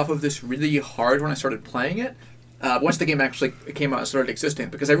bounced off of this really hard when I started playing it. Once the game actually came out and started existing,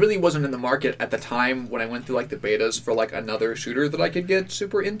 because I really wasn't in the market at the time when I went through like the betas for like another shooter that I could get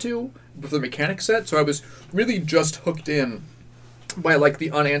super into with the mechanic set. So I was really just hooked in by like the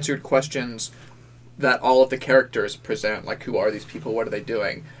unanswered questions that all of the characters present, like who are these people, what are they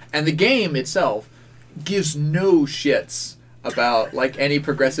doing, and the game itself gives no shits about like any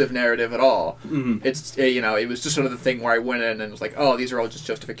progressive narrative at all. It's it was just sort of the thing where I went in and was like, oh, these are all just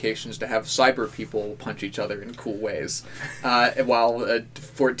justifications to have cyber people punch each other in cool ways, while a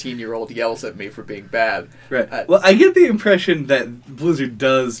 14-year-old yells at me for being bad. Right. Well, I get the impression that Blizzard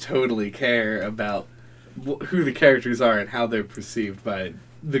does totally care about who the characters are and how they're perceived by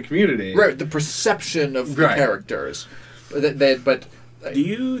the community. Right. The perception of the characters. But do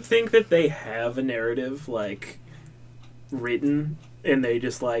you think that they have a narrative like written, and they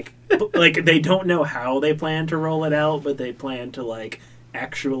just like they don't know how they plan to roll it out, but they plan to like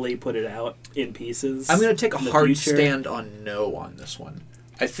actually put it out in pieces? I'm going to take a hard stand on no on this one.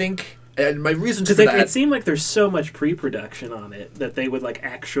 I think, and my reasons for because that, it seemed like there's so much pre-production on it that they would like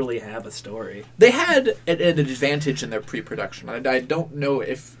actually have a story. They had an advantage in their pre-production. I don't know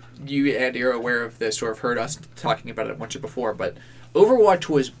if you, Andy, are aware of this or have heard us talking about it much before, but Overwatch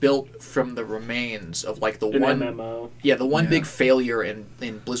was built from the remains of like the one big failure in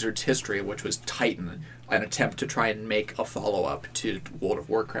Blizzard's history, which was Titan, an attempt to try and make a follow-up to World of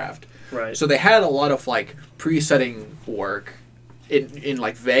Warcraft. Right. So they had a lot of like pre-setting work in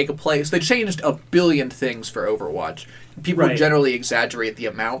like Vega Place. They changed a billion things for Overwatch. People generally exaggerate the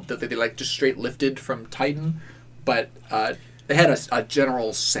amount that they like just straight lifted from Titan, but they had a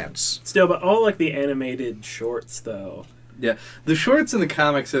general sense. Still, but all like the animated shorts though. Yeah, the shorts in the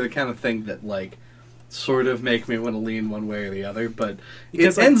comics are the kind of thing that, like, sort of make me want to lean one way or the other, but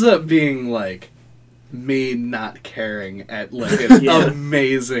it ends up being, like, me not caring at, like, an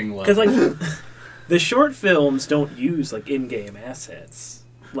amazing level. Because, like, the short films don't use, like, in-game assets.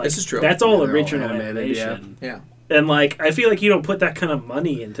 Like, this is true. That's all they're original all animated, animation. Yeah. And, like, I feel like you don't put that kind of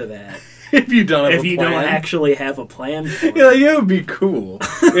money into that. If you don't have if you don't actually have a plan for it. Yeah, like, it would be cool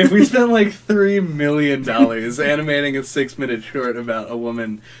if we spent like $3 million animating a 6-minute short about a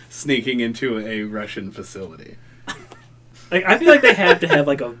woman sneaking into a Russian facility. Like, I feel like they have to have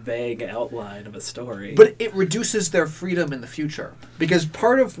like a vague outline of a story. But it reduces their freedom in the future. Because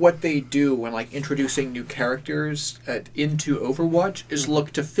part of what they do when like introducing new characters into Overwatch is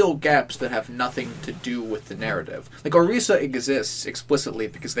look to fill gaps that have nothing to do with the narrative. Like Orisa exists explicitly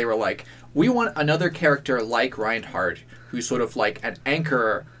because they were like, we want another character like Reinhardt who's sort of like an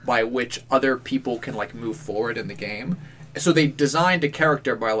anchor by which other people can like move forward in the game. So they designed a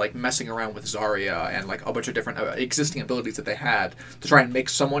character by like messing around with Zarya and like a bunch of different existing abilities that they had to try and make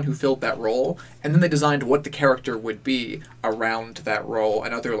someone who filled that role, and then they designed what the character would be around that role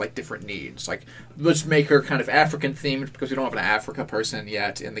and other like different needs. Like, let's make her kind of African themed because we don't have an Africa person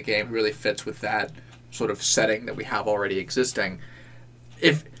yet in the game who really fits with that sort of setting that we have already existing.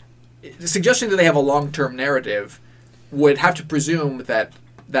 If suggesting that they have a long-term narrative would have to presume that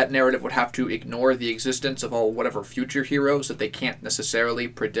narrative would have to ignore the existence of all whatever future heroes that they can't necessarily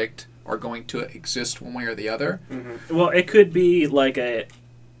predict are going to exist one way or the other. Mm-hmm. Well, it could be like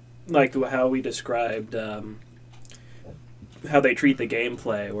how we described how they treat the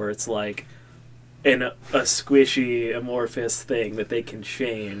gameplay, where it's like a squishy, amorphous thing that they can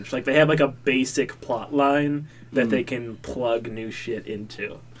change. Like, they have like a basic plot line that they can plug new shit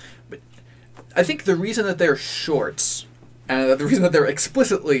into. I think the reason that they're shorts, and the reason that they're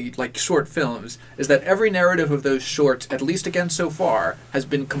explicitly like short films, is that every narrative of those shorts, at least again so far, has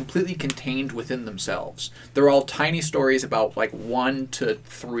been completely contained within themselves. They're all tiny stories about like 1 to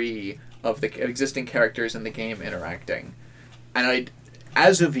 3 of the existing characters in the game interacting. And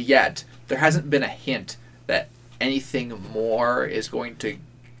as of yet, there hasn't been a hint that anything more is going to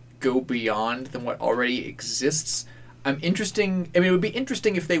go beyond than what already exists. It would be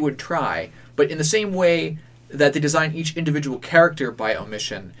interesting if they would try, but in the same way that they design each individual character by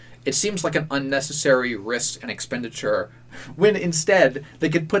omission, it seems like an unnecessary risk and expenditure, when instead they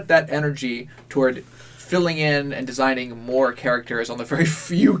could put that energy toward filling in and designing more characters on the very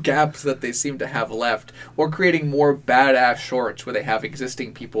few gaps that they seem to have left, or creating more badass shorts where they have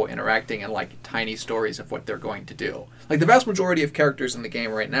existing people interacting in like tiny stories of what they're going to do. Like, the vast majority of characters in the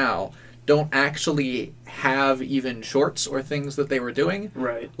game right now don't actually have even shorts or things that they were doing.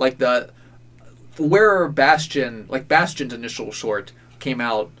 Right. Like Bastion's initial short came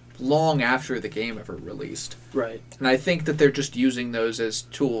out long after the game ever released. Right. And I think that they're just using those as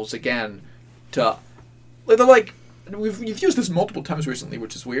tools again to... They're like... We've used this multiple times recently,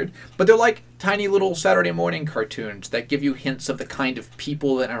 which is weird, but they're like tiny little Saturday morning cartoons that give you hints of the kind of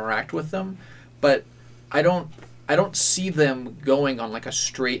people that interact with them, but I don't see them going on like a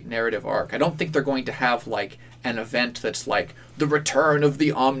straight narrative arc. I don't think they're going to have like an event that's like the return of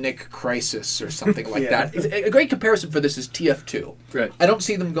the Omnic Crisis or something like that. A great comparison for this is TF2. Right. I don't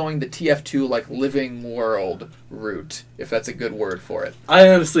see them going the TF2 like living world route, if that's a good word for it. I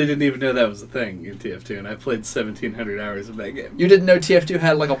honestly didn't even know that was a thing in TF2, and I played 1,700 hours of that game. You didn't know TF2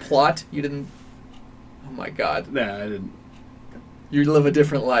 had like a plot? You didn't... Oh my god. No, I didn't. You live a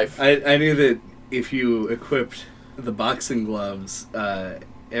different life. I knew that if you equipped the boxing gloves,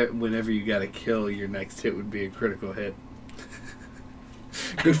 whenever you got a kill, your next hit would be a critical hit.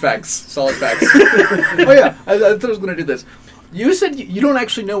 Good facts. Solid facts. Oh yeah, I thought I was going to do this. You said you don't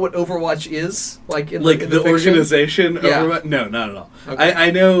actually know what Overwatch is? Like, in the fiction? organization? Yeah. Overwatch? No, not at all. Okay.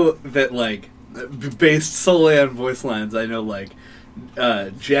 I know that, like, based solely on voice lines, I know, like,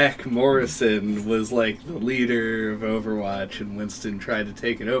 Jack Morrison was like the leader of Overwatch and Winston tried to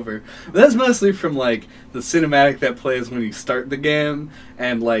take it over. But that's mostly from like the cinematic that plays when you start the game,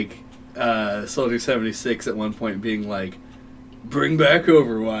 and like Soldier 76 at one point being like, "Bring back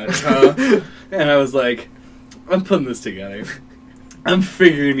Overwatch, huh?" And I was like, I'm putting this together. I'm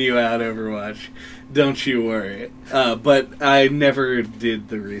figuring you out, Overwatch. Don't you worry. But I never did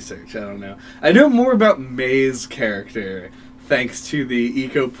the research. I don't know. I know more about May's character thanks to the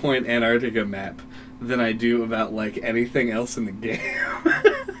Eco Point Antarctica map than I do about, like, anything else in the game.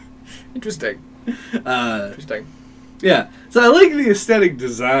 Interesting. Interesting. Yeah. So I like the aesthetic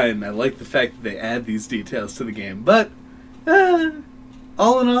design. I like the fact that they add these details to the game. But,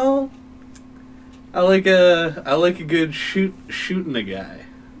 all in all, I like a good shooting a guy.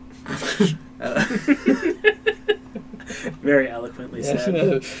 Very eloquently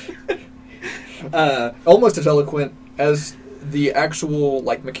said. Almost as eloquent as the actual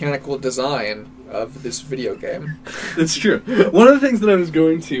like mechanical design of this video game. That's true. One of the things that I was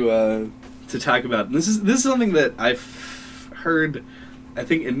going to talk about, and this is something that I've heard, I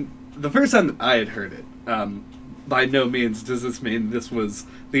think in the first time that I had heard it. By no means does this mean this was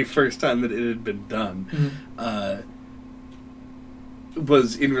the first time that it had been done. Mm-hmm.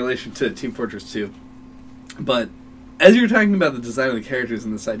 Was in relation to Team Fortress 2. But as you were talking about the design of the characters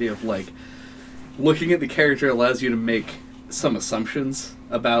and this idea of like looking at the character allows you to make some assumptions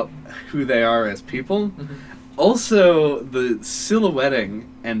about who they are as people. Mm-hmm. Also, the silhouetting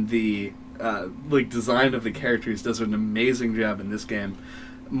and the like design of the characters does an amazing job in this game.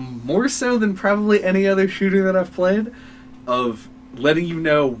 More so than probably any other shooter that I've played, of letting you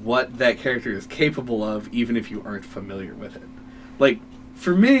know what that character is capable of, even if you aren't familiar with it. Like,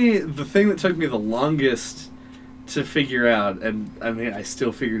 for me, the thing that took me the longest to figure out, and I mean, I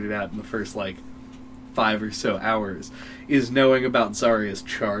still figured it out in the first, like, 5 or so hours, is knowing about Zarya's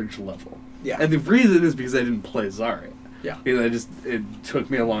charge level. Yeah. And the reason is because I didn't play Zarya. Yeah. Because it took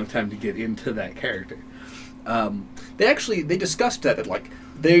me a long time to get into that character. They discussed that, like,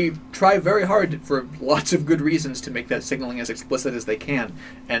 they try very hard for lots of good reasons to make that signaling as explicit as they can.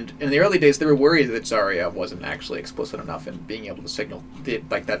 And in the early days, they were worried that Zarya wasn't actually explicit enough in being able to signal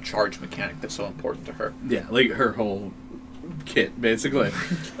like that charge mechanic that's so important to her. Yeah, like her whole kit, basically.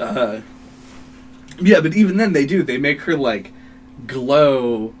 Yeah, but even then they make her, like,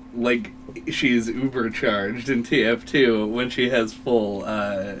 glow like she's uber charged in TF2 when she has full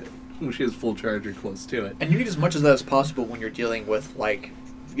charger close to it. And you need as much of that as possible when you're dealing with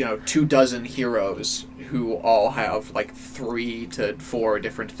 24 heroes who all have 3 to 4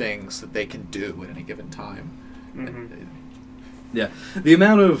 different things that they can do at any given time. Mm-hmm. Yeah, the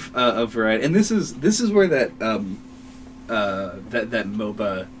amount of variety, and this is where that that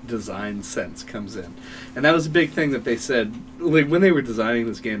MOBA design sense comes in, and that was a big thing that they said. When they were designing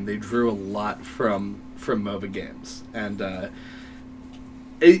this game, they drew a lot from MOBA games, and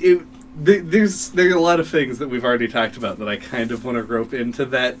there's a lot of things that we've already talked about that I kind of want to rope into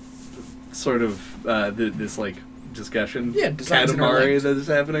that sort of this discussion. Yeah, Katamari that is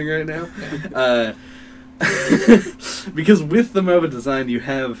happening right now. Yeah. Because with the MOBA design, you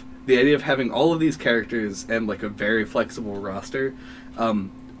have the idea of having all of these characters and a very flexible roster,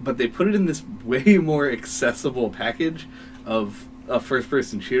 but they put it in this way more accessible package of a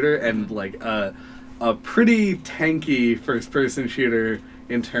first-person shooter and a pretty tanky first-person shooter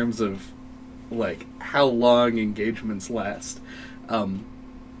in terms of how long engagements last, and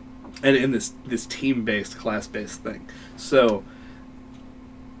in this team-based, class-based thing. So.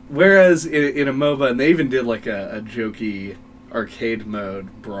 Whereas in a MOBA, and they even did a jokey arcade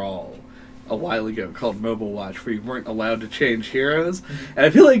mode brawl a while ago called Mobile Watch, where you weren't allowed to change heroes. Mm-hmm. And I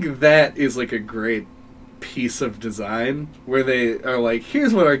feel like that is a great piece of design, where they are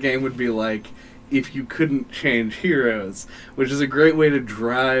here's what our game would be like if you couldn't change heroes, which is a great way to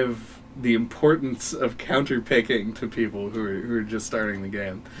drive the importance of counter-picking to people who are just starting the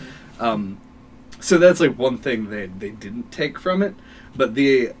game. So that's one thing they didn't take from it, but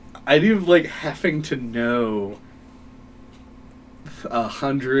the idea of having to know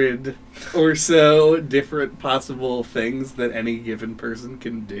 100 or so different possible things that any given person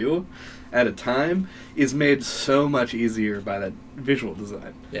can do at a time is made so much easier by that visual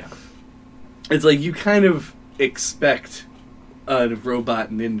design. Yeah. It's you kind of expect a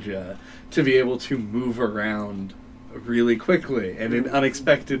robot ninja to be able to move around really quickly and in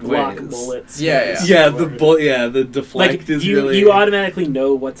unexpected Block ways. bullets. Yeah, the deflect is really... You automatically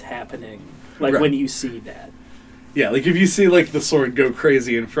know what's happening, Right. when you see that. Yeah, if you see, the sword go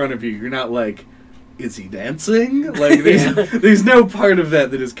crazy in front of you, you're not is he dancing? There's no part of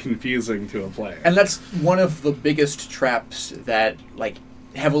that is confusing to a player. And that's one of the biggest traps that,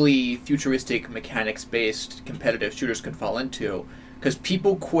 heavily futuristic, mechanics-based competitive shooters can fall into, because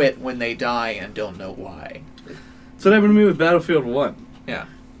people quit when they die and don't know why. So what happened to me with Battlefield 1. Yeah.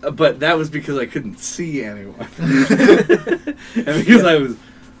 But that was because I couldn't see anyone. And because I've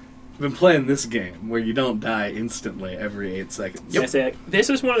been playing this game where you don't die instantly every 8 seconds. Yep. This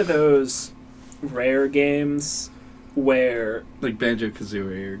was one of those rare games where...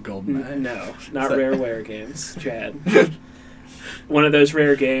 Banjo-Kazooie or GoldenEye. No, not rare games, Chad. One of those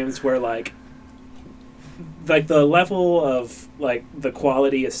rare games where, the level of, the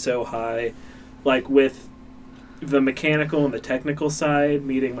quality is so high, with... the mechanical and the technical side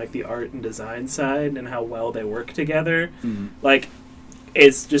meeting the art and design side and how well they work together,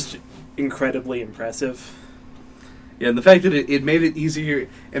 it's just incredibly impressive. Yeah, and the fact that it made it easier,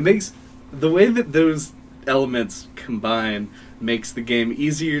 it makes the way that those elements combine makes the game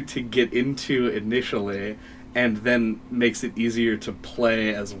easier to get into initially, and then makes it easier to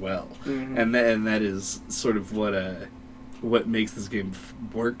play as well. Mm-hmm. And that is sort of what makes this game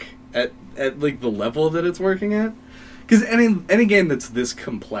work at the level that it's working at, because any game that's this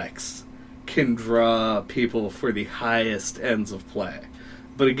complex can draw people for the highest ends of play,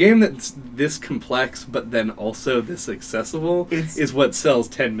 but a game that's this complex but then also this accessible is what sells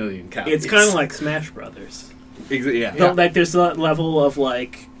 10 million copies. It's kind of like Smash Brothers. Yeah. There's that level of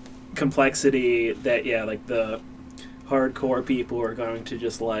complexity that the hardcore people are going to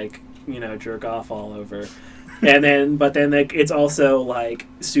just jerk off all over. But then it's also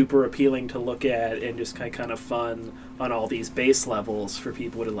super appealing to look at and just kind of fun on all these base levels for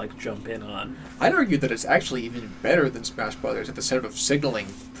people to jump in on. I'd argue that it's actually even better than Smash Brothers at the set of signaling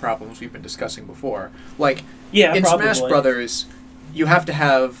problems we've been discussing before. In probably. Smash Brothers, you have to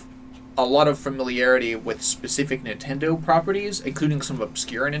have a lot of familiarity with specific Nintendo properties, including some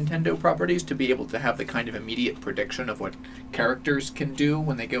obscure Nintendo properties, to be able to have the kind of immediate prediction of what characters can do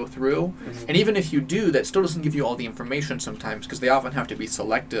when they go through. Mm-hmm. And even if you do, that still doesn't give you all the information sometimes, because they often have to be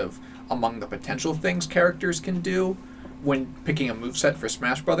selective among the potential things characters can do when picking a moveset for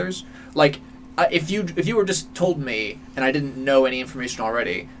Smash Brothers. If you were just told me, and I didn't know any information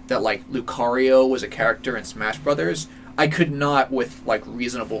already, that Lucario was a character in Smash Brothers, I could not, with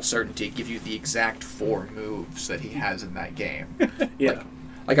reasonable certainty, give you the exact 4 moves that he has in that game. Yeah.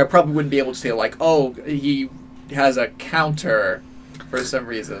 I probably wouldn't be able to say he has a counter for some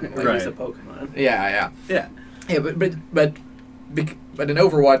reason. Like, Right. Use a Pokemon. Yeah. Yeah. Yeah, but in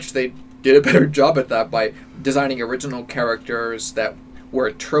Overwatch they did a better job at that by designing original characters that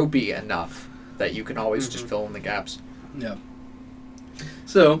were tropey enough that you can always just fill in the gaps. Yeah.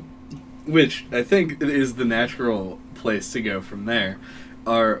 So, which I think is the natural place to go from there,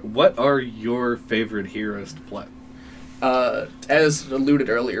 what are your favorite heroes to play? As alluded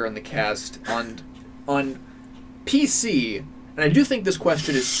earlier in the cast, on PC, and I do think this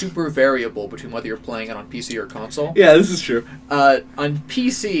question is super variable between whether you're playing it on PC or console. Yeah, this is true. On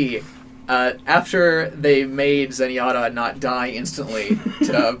PC, after they made Zenyatta not die instantly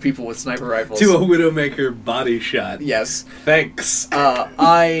to people with sniper rifles. To a Widowmaker body shot. Yes. Thanks.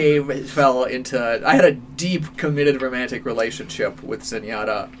 I fell into... I had a deep, committed romantic relationship with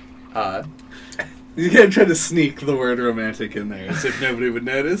Zenyatta. You gotta try to sneak the word romantic in there as if nobody would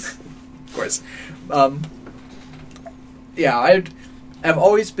notice. Of course. Yeah, I've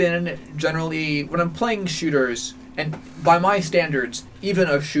always been generally... When I'm playing shooters... And by my standards, even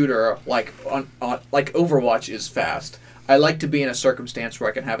a shooter like like Overwatch is fast. I like to be in a circumstance where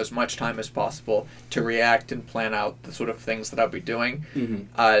I can have as much time as possible to react and plan out the sort of things that I'll be doing.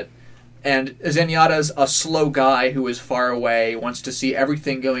 Mm-hmm. And Zenyatta's a slow guy who is far away, wants to see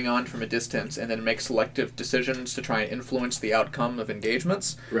everything going on from a distance, and then make selective decisions to try and influence the outcome of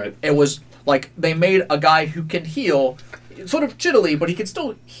engagements. Right. It was like they made a guy who can heal, sort of chittily, but he can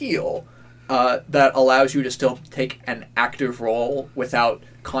still heal. That allows you to still take an active role without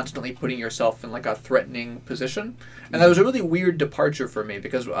constantly putting yourself in like a threatening position. And that was a really weird departure for me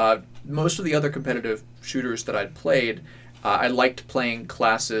because most of the other competitive shooters that I'd played, I liked playing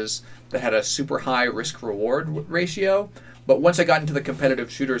classes that had a super high risk-reward ratio. But once I got into the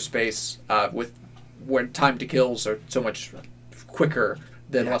competitive shooter space, where time to kills are so much quicker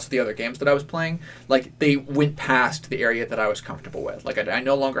than lots of the other games that I was playing, like, they went past the area that I was comfortable with. Like, I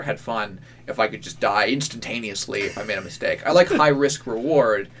no longer had fun if I could just die instantaneously if I made a mistake. I like high risk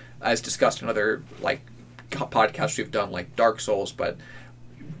reward, as discussed in other, like, podcasts we've done, like Dark Souls, but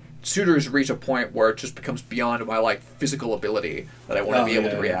shooters reach a point where it just becomes beyond my, like, physical ability that I want to be able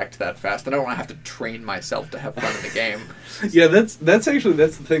to react that fast. And I don't want to have to train myself to have fun in the game. Yeah, that's the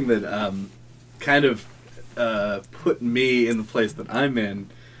thing that kind of put me in the place that I'm in.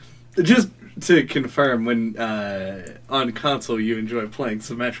 Just to confirm, when on console you enjoy playing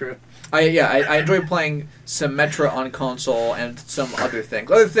Symmetra. I enjoy playing Symmetra on console and some other things.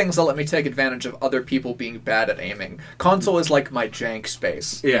 Other things that let me take advantage of other people being bad at aiming. Console is like my jank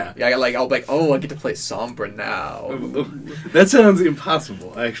space. Yeah. I'll be like, oh, I get to play Sombra now. That sounds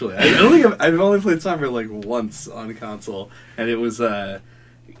impossible, actually. I don't think I've only played Sombra like once on console, and it was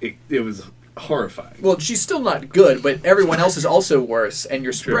it was horrifying. Well, she's still not good, but everyone else is also worse, and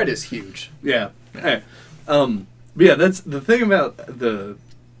your spread is huge. Yeah. Hey. But yeah, that's the thing about the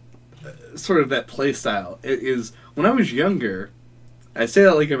sort of that play style. It is, when I was younger, I say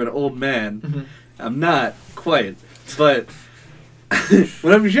that like I'm an old man. Mm-hmm. I'm not quite, but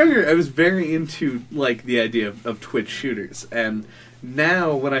when I was younger, I was very into like the idea of Twitch shooters, and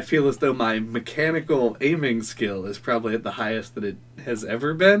now when I feel as though my mechanical aiming skill is probably at the highest that it has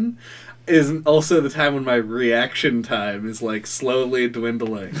ever been, is also the time when my reaction time is like slowly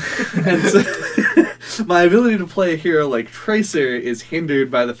dwindling. And so my ability to play a hero like Tracer is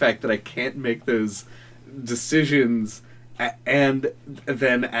hindered by the fact that I can't make those decisions and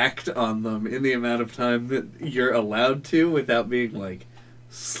then act on them in the amount of time that you're allowed to without being like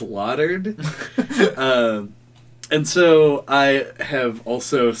slaughtered. And so I have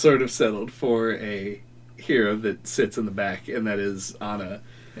also sort of settled for a hero that sits in the back, and that is Ana.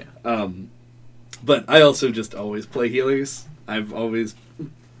 Yeah. But I also just always play healers. I've always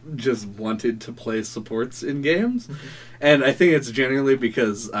just wanted to play supports in games. Mm-hmm. And I think it's generally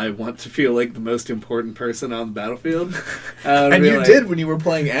because I want to feel like the most important person on the battlefield. And you did when you were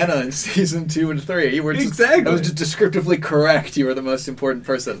playing Ana in Season 2 and 3. You were just, exactly. That was just descriptively correct. You were the most important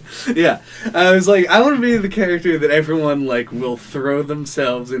person. Yeah. I was like, I want to be the character that everyone like will throw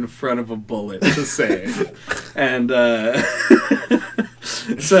themselves in front of a bullet to save. And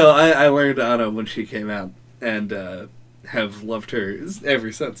so I learned Ana when she came out, and have loved her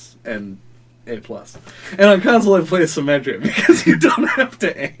ever since, and A+. And on console I play Symmetra because you don't have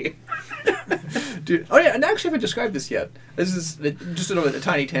to aim. Dude, oh yeah, and actually I haven't described this yet. This is just sort of a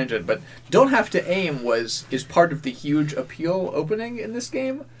tiny tangent, but don't have to aim is part of the huge appeal opening in this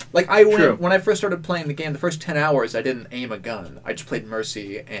game. Like, when I first started playing the game, the first 10 hours I didn't aim a gun. I just played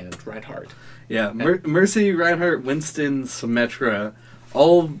Mercy and Reinhardt. Yeah, Mercy, Reinhardt, Winston, Symmetra,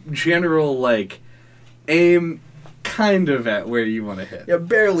 all general, like, aim kind of at where you want to hit. Yeah,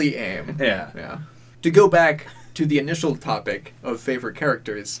 barely aim. Yeah. Yeah. To go back to the initial topic of favorite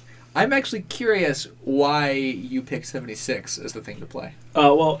characters, I'm actually curious why you picked 76 as the thing to play.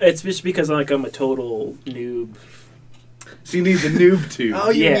 Well, it's just because like I'm a total noob. So you need the noob tube.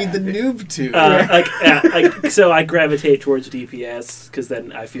 Oh, you Yeah. need the noob too. So I gravitate towards DPS because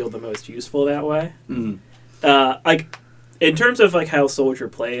then I feel the most useful that way. Mm. Like in terms of like how Soldier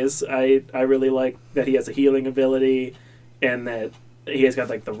plays, I really like that he has a healing ability and that he has got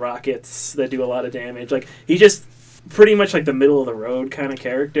like the rockets that do a lot of damage. Like he's just pretty much like the middle of the road kind of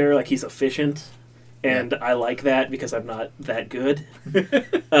character. Like he's efficient, and I like that because I'm not that good.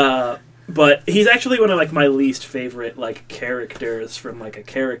 But he's actually one of like my least favorite like characters from like a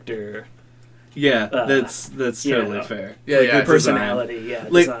character. Yeah, that's totally know. fair. Yeah, Like, yeah, the Personality,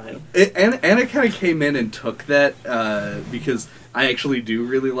 design. design. Anna kind of came in and took that because I actually do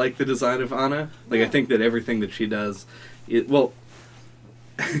really like the design of Anna. Like I think that everything that she does,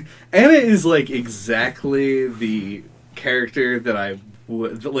 Anna is like exactly the character that I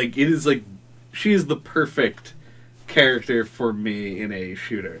would like. It is like she is the perfect character for me in a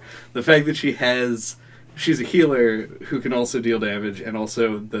shooter. The fact that she's a healer who can also deal damage and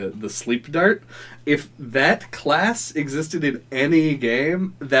also the sleep dart. If that class existed in any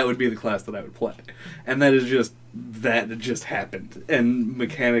game, that would be the class that I would play. And that just happened. And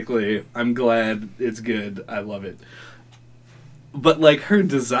mechanically, I'm glad it's good. I love it. But like her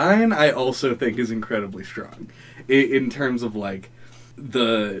design, I also think is incredibly strong in terms of like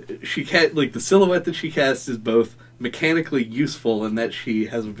the silhouette that she casts is both mechanically useful in that she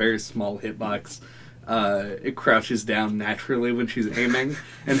has a very small hitbox. It crouches down naturally when she's aiming,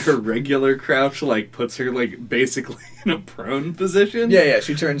 and her regular crouch like puts her like basically in a prone position. Yeah,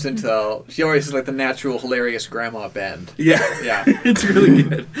 she turns into... She always is like the natural, hilarious Grandma Bend. Yeah. It's really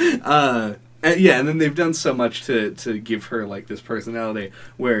good. And then they've done so much to give her like this personality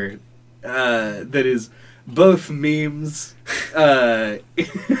where that is both memes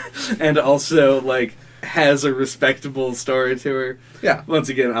and also like has a respectable story to her. Yeah. Once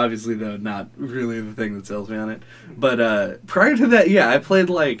again, obviously though, not really the thing that sells me on it. But prior to that, yeah, I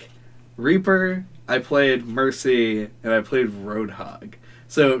played like Reaper, I played Mercy, and I played Roadhog.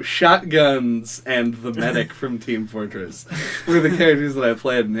 So Shotguns and the medic from Team Fortress were the characters that I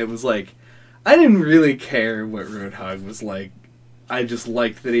played, and it was like I didn't really care what Roadhog was like. I just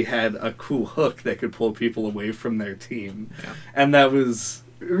liked that he had a cool hook that could pull people away from their team. Yeah. And that was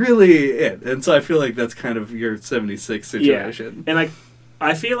really it. And so I feel like that's kind of your 76 situation. Yeah. And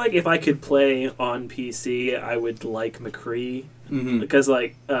I feel like if I could play on PC, I would like McCree. Mm-hmm. Because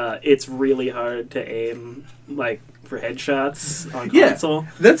like it's really hard to aim like for headshots on console.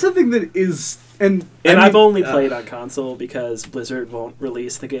 That's something that is... And I've only played on console because Blizzard won't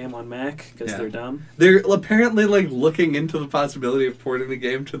release the game on Mac because they're dumb. They're apparently like looking into the possibility of porting the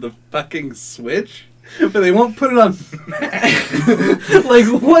game to the fucking Switch, but they won't put it on Mac. Like,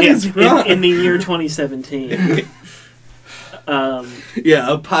 what is wrong? In the year 2017.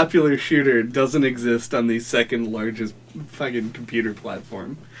 A popular shooter doesn't exist on the second largest fucking computer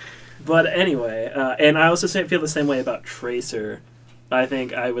platform. But anyway, and I also feel the same way about Tracer. I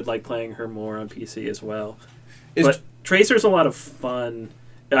think I would like playing her more on PC as well. But Tracer's a lot of fun.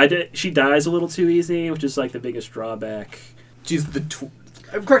 She dies a little too easy, which is like the biggest drawback. She's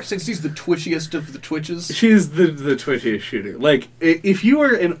I'm correct to say she's the twitchiest of the twitches. She's the twitchiest shooter. Like, if you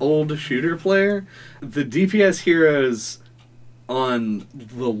are an old shooter player, the DPS heroes on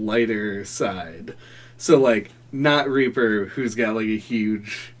the lighter side. So, like, not Reaper, who's got, like, a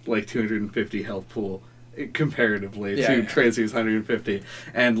huge, like, 250 health pool, comparatively to Tracer's 150,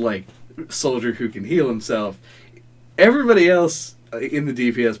 and, like, Soldier who can heal himself. Everybody else in the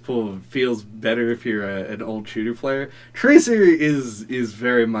DPS pool feels better if you're an old shooter player. Tracer is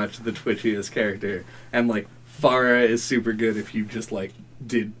very much the twitchiest character, and, like, Pharah is super good if you just, like,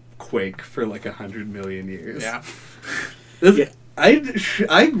 did Quake for, like, 100 million years. Yeah.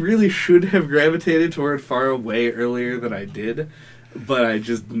 I really should have gravitated toward Pharah way earlier than I did, but I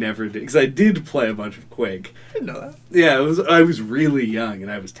just never did. Because I did play a bunch of Quake. I didn't know that. Yeah, I was really young,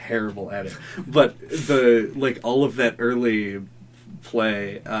 and I was terrible at it. But all of that early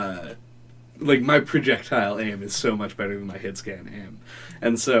play, like, my projectile aim is so much better than my hit scan aim.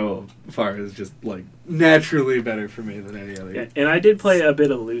 And so Pharah is just, like, naturally better for me than any other. Yeah, and I did play a bit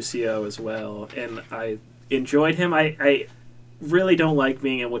of Lucio as well, and I enjoyed him. I really don't like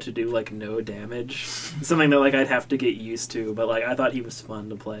being able to do, like, no damage. It's something that, like, I'd have to get used to, but, like, I thought he was fun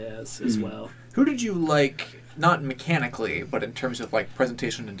to play as well. Who did you like, not mechanically, but in terms of, like,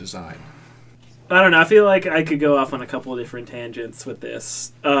 presentation and design? I don't know. I feel like I could go off on a couple of different tangents with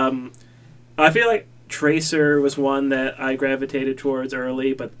this. I feel like Tracer was one that I gravitated towards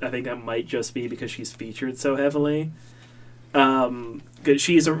early, but I think that might just be because she's featured so heavily. 'Cause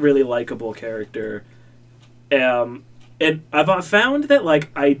she's a really likable character. And I've found that, like,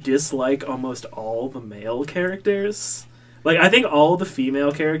 I dislike almost all the male characters. Like, I think all the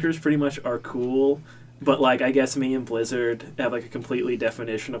female characters pretty much are cool, but, like, I guess me and Blizzard have, like, a completely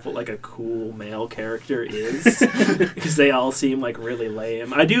definition of what, like, a cool male character is. Because they all seem, like, really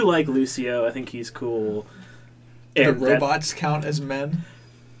lame. I do like Lucio. I think he's cool. The And robots count as men?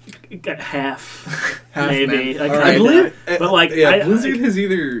 half, Half maybe. men. I All right. I kinda- believe, but, like, yeah, Blizzard has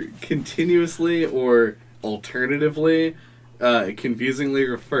either continuously or alternatively, confusingly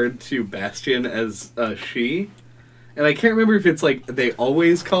referred to Bastion as she. And I can't remember if it's like they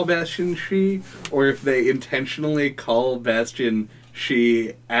always call Bastion she, or if they intentionally call Bastion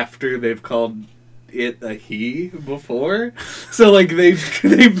she after they've called it a he before. So like they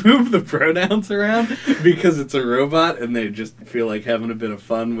move the pronouns around because it's a robot and they just feel like having a bit of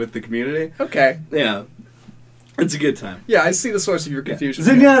fun with the community. Okay. Yeah. It's a good time. Yeah, I see the source of your confusion.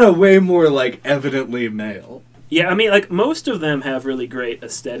 Zenyatta way more like evidently male. Yeah, I mean, like, most of them have really great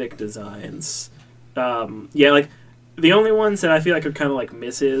aesthetic designs. Yeah, like, the only ones that I feel like are kind of like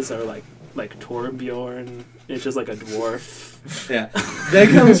misses are like Torbjorn. It's just like a dwarf. Yeah, that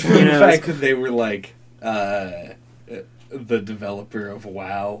comes from You the know, fact that they were like the developer of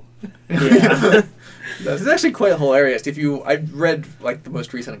WoW. Yeah. This is actually quite hilarious. I read like the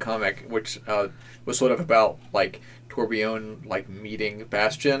most recent comic, which was sort of about like Torbjorn like meeting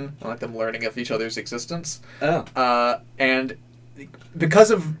Bastion and like them learning of each other's existence. Oh, And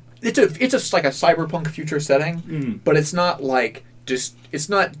because of it's just like a cyberpunk future setting, but it's not like it's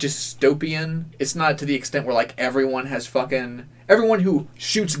not dystopian. It's not to the extent where like everyone who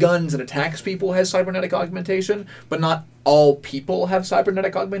shoots guns and attacks people has cybernetic augmentation, but not all people have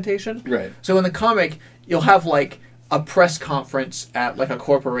cybernetic augmentation. right. So in the comic, you'll have like a press conference at like a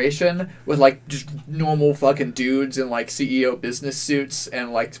corporation with like just normal fucking dudes in like CEO business suits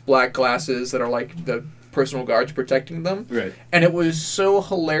and like black glasses that are like the personal guards protecting them. Right. And it was so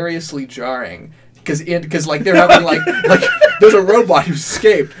hilariously jarring because like they're having like there's a robot who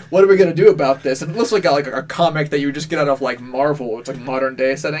escaped. What are we gonna do about this? And it looks like a comic that you would just get out of like Marvel. It's like modern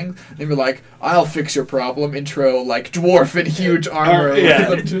day setting. And you're like, I'll fix your problem. Intro like dwarf in huge armor.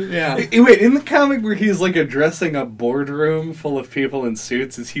 Yeah. Yeah. Wait, in the comic where he's like addressing a boardroom full of people in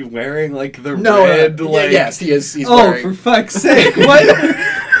suits, is he wearing like the No. red? Like... Yes, he is. He's Oh, wearing. for fuck's sake! What?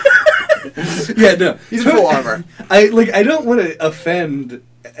 Yeah, no, He's in full armor. I don't want to offend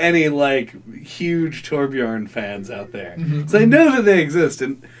any like huge Torbjorn fans out there, so I know that they exist,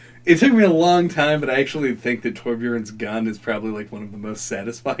 and it took me a long time, but I actually think that Torbjorn's gun is probably like one of the most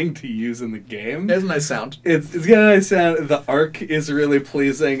satisfying to use in the game. It has a nice sound. It's got a nice sound. The arc is really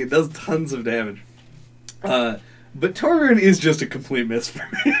pleasing. It does tons of damage. But Torbjorn is just a complete miss for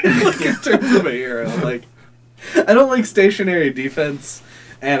me like, in terms of a hero. Like, I don't like stationary defense,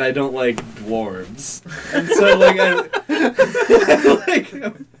 and I don't like dwarves. And so, like,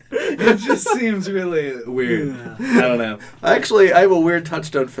 it just seems really weird. I don't know. Actually, I have a weird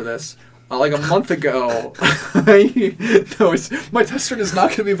touchstone for this. Like a month ago, my touchstone is not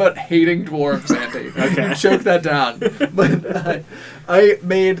going to be about hating dwarves, Andy. Okay. Choke that down. But I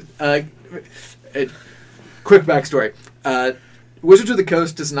made a quick backstory. Wizards of the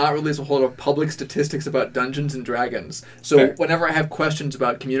Coast does not release a whole lot of public statistics about Dungeons and Dragons. So Fair. whenever I have questions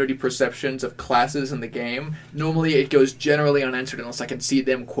about community perceptions of classes in the game, normally it goes generally unanswered unless I can see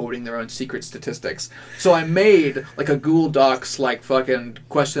them quoting their own secret statistics. So I made like a Google Docs like fucking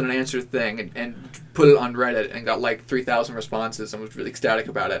question and answer thing and put it on Reddit and got like 3,000 responses and was really ecstatic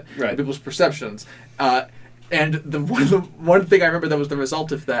about it. Right. People's perceptions. And the one thing I remember that was the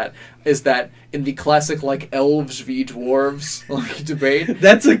result of that is that in the classic like elves v dwarves like debate.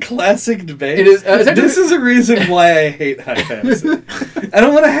 That's a classic debate. It is. This is a reason why I hate high fantasy. I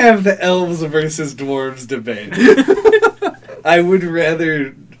don't want to have the elves versus dwarves debate. I would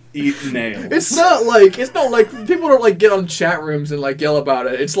rather eat nails. It's not like people don't like get on chat rooms and like yell about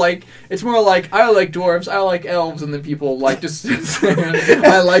it. It's more like I like dwarves, I like elves, and then people like just say,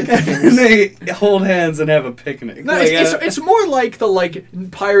 I like and things. they hold hands and have a picnic. No, Like, it's more like the like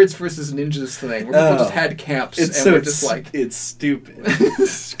pirates versus ninjas thing where people just had camps and we're just like it's stupid.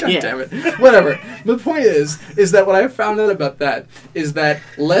 God Yeah. damn it. Whatever. The point is that what I found out about that is that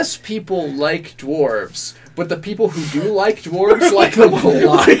less people like dwarves, but the people who do like dwarves like them a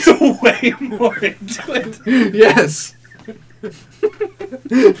lot. Way more into it. Yes.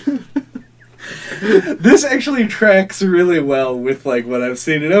 This actually tracks really well with like what I've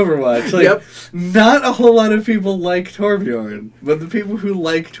seen in Overwatch. Like, Yep. not a whole lot of people like Torbjorn, but the people who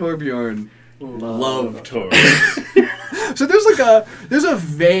like Torbjorn love Tor. So there's a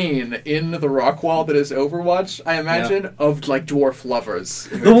vein in the rock wall that is Overwatch, I imagine, of like dwarf lovers.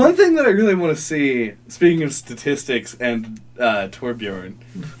 The one thing that I really want to see, speaking of statistics and Torbjorn,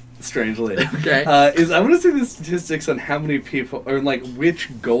 strangely, Okay. is I want to see the statistics on how many people, or like which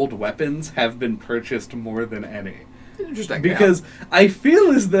gold weapons have been purchased more than any. Interesting. Because I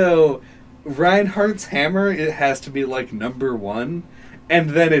feel as though Reinhardt's hammer, it has to be like number 1,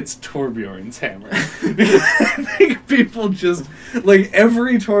 and then it's Torbjorn's hammer. Because I think people just, like,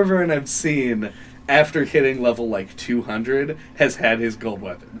 every Torbjorn I've seen after hitting level like 200 has had his gold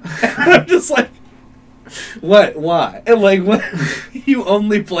weapon. And I'm just like, what? Why? And like, what? You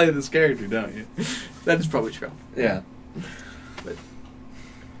only play this character, don't you? That is probably true. Yeah. But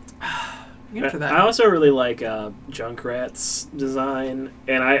after that, I also really like Junkrat's design,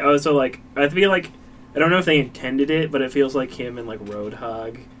 and I also like. I feel like I don't know if they intended it, but it feels like him and like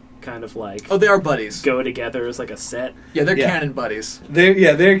Roadhog kind of like they are buddies. go together as like a set. Yeah, they're Yeah. canon buddies. They're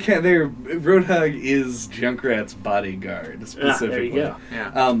Roadhog is Junkrat's bodyguard specifically. There you go.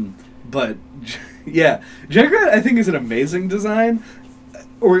 Yeah. But yeah, Junkrat I think is an amazing design,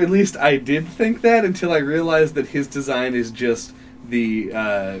 or at least I did think that until I realized that his design is just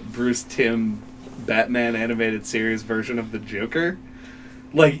the Bruce Timm Batman animated series version of the Joker.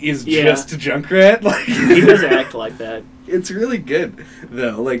 Like, is just Junkrat. Like, He does act like that. it's really good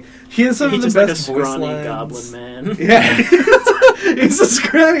though. Like, he has some He's of the just like a best voice scrawny lines. goblin man. Yeah, he's a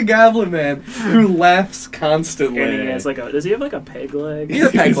scrawny goblin man who laughs constantly. And he has like a. Does he have like a peg leg? He has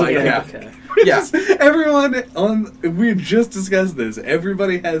a peg leg, Yeah, yeah. Okay. Yeah. Everyone on we just discussed this.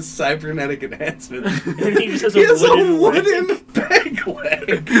 Everybody has cybernetic enhancements. And he just has He has a a wooden wooden peg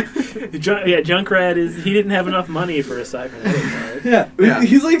leg. Junkrat is. He didn't have enough money for a cybernetic card. Yeah. Yeah.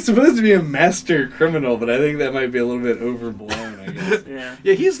 He's like supposed to be a master criminal, but I think that might be a little bit overblown. I guess. Yeah.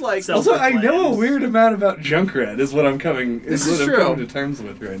 Yeah, he's like. So- Also, I know a Self-proclaimed. weird amount about Junkrat. Is what I'm coming. This Is is what I'm true. coming to terms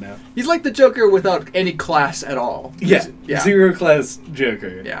with right now. He's like the Joker without any class at all. Yeah. Yeah. Zero class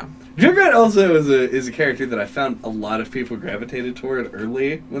Joker. Yeah. Junkrat also is a character that I found a lot of people gravitated toward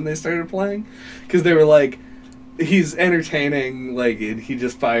early when they started playing, because they were like, he's entertaining, like he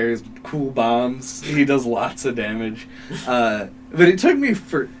just fires cool bombs, he does lots of damage, but it took me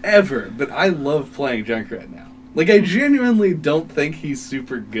forever. But I love playing Junkrat now. Like, I genuinely don't think he's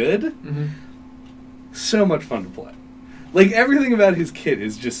super good. Mm-hmm. So much fun to play. Like, everything about his kit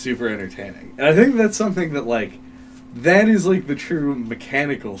is just super entertaining, and I think that's something that like. That is like the true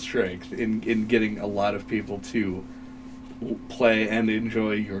mechanical strength in getting a lot of people to play and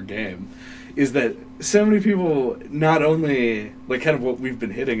enjoy your game, is that so many people not only, like kind of what we've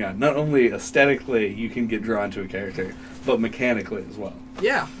been hitting on, not only aesthetically you can get drawn to a character, but mechanically as well.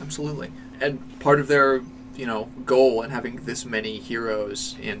 Yeah, absolutely. And part of their, goal in having this many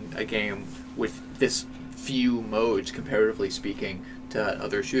heroes in a game with this few modes, comparatively speaking, to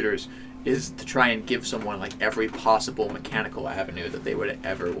other shooters, is to try and give someone like every possible mechanical avenue that they would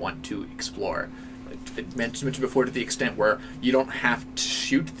ever want to explore. Like, it mentioned before, to the extent where you don't have to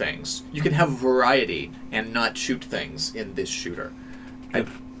shoot things. You can have variety and not shoot things in this shooter. It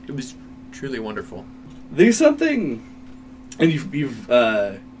was truly wonderful. There's something, and you've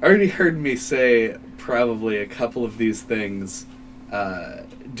already heard me say probably a couple of these things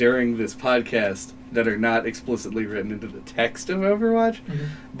during this podcast that are not explicitly written into the text of Overwatch,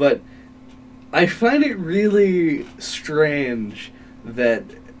 but I find it really strange that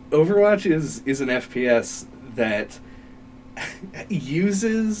Overwatch is an FPS that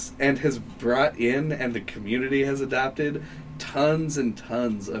uses and has brought in, and the community has adopted, tons and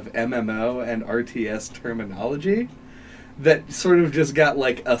tons of MMO and RTS terminology that sort of just got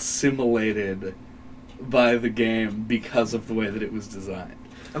like assimilated by the game because of the way that it was designed.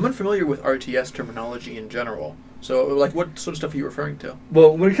 I'm unfamiliar with RTS terminology in general. So, like, what sort of stuff are you referring to?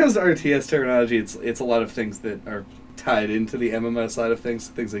 Well, when it comes to RTS terminology, it's a lot of things that are tied into the MMO side of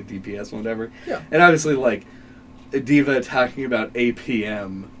things like DPS and whatever. Yeah. And obviously, like, D.Va talking about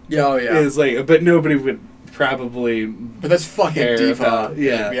APM Yeah, oh yeah. is like, but nobody would probably. But that's fucking care D.Va. about-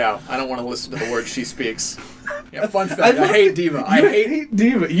 yeah. Yeah, I don't want to listen to the words she speaks. Yeah, fun fact, I hate D.Va. I You hate...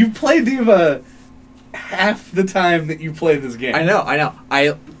 D.Va. You play D.Va half the time that you play this game. I know.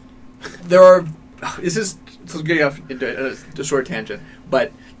 There are... This is getting off into a short tangent,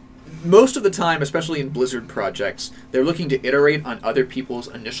 but most of the time, especially in Blizzard projects, they're looking to iterate on other people's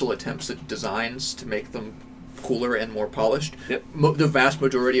initial attempts at designs to make them cooler and more polished. Yep. The vast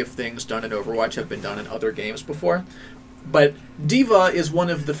majority of things done in Overwatch have been done in other games before. But D.Va is one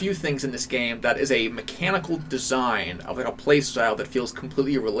of the few things in this game that is a mechanical design of like a play style that feels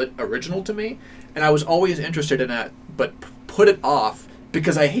completely original to me, and I was always interested in that, but put it off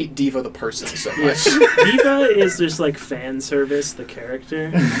because I hate Diva the person so much. Yes. Diva is just like fan service, the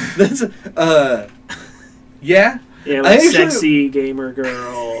character. That's yeah. Yeah, I like actually- sexy gamer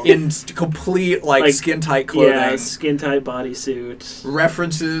girl. In complete like skin tight clothing. Yeah, skin tight bodysuit.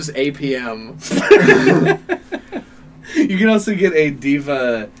 References APM. You can also get a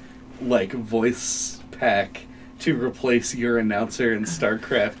diva like voice pack to replace your announcer in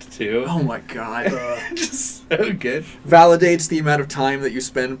StarCraft 2. Oh my god. Just so good. Validates the amount of time that you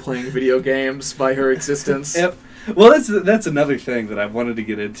spend playing video games by her existence. Yep. Well, that's another thing that I wanted to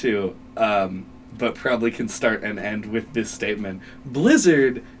get into, but probably can start and end with this statement.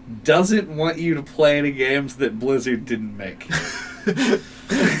 Blizzard doesn't want you to play any games that Blizzard didn't make.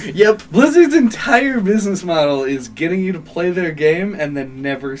 Yep. Blizzard's entire business model is getting you to play their game and then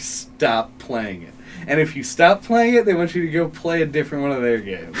never stop playing it. And if you stop playing it, they want you to go play a different one of their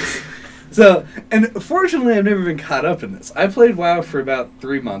games. So, and fortunately, I've never been caught up in this. I played WoW for about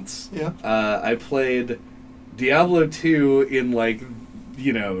 3 months. Yeah. I played Diablo 2 in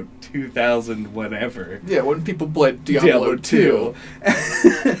 2000 whatever. Yeah, when people played Diablo 2.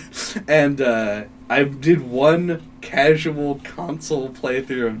 And I did one casual console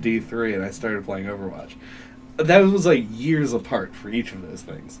playthrough of D3 and I started playing Overwatch. That was like years apart for each of those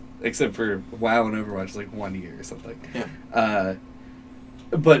things. Except for WoW and Overwatch, like 1 year or something. Yeah.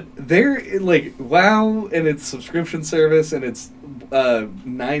 But they're like WoW and its subscription service and its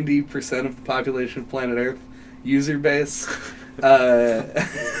 90% of the population of planet Earth user base. All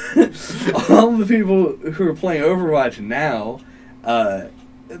the people who are playing Overwatch now,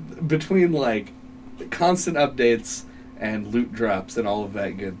 between like constant updates and loot drops and all of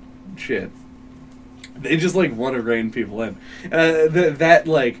that good shit, they just like want to rein people in. That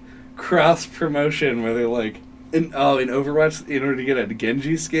like cross promotion where they're like, in Overwatch, in order to get a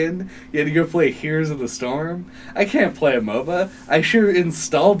Genji skin, you had to go play Heroes of the Storm. I can't play a MOBA. I sure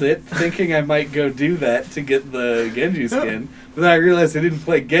installed it thinking I might go do that to get the Genji skin, but then I realized I didn't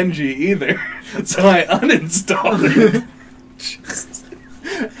play Genji either, so I uninstalled it.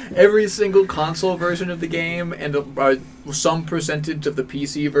 Every single console version of the game and some percentage of the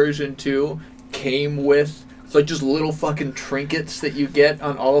PC version too came with like just little fucking trinkets that you get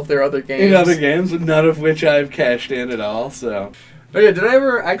on all of their other games. In other games, none of which I've cashed in at all, so... Oh yeah, did I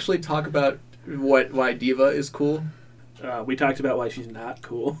ever actually talk about why Diva is cool? We talked about why she's not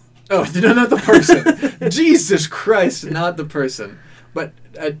cool. Oh, no, not the person. Jesus Christ, not the person. But,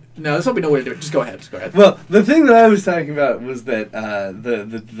 no, there's probably no way to do it. Just go ahead. Well, the thing that I was talking about was that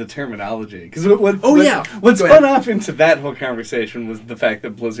the terminology. Because what spun off into that whole conversation was the fact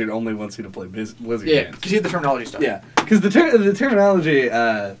that Blizzard only wants you to play Blizzard yeah, games. because you had the terminology stuff. Yeah, because the terminology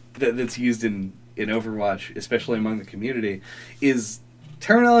that's used in Overwatch, especially among the community, is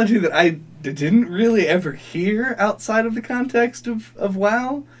terminology that I didn't really ever hear outside of the context of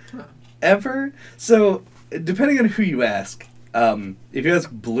WoW, ever. So, depending on who you ask, if you ask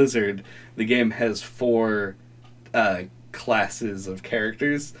Blizzard, the game has 4 classes of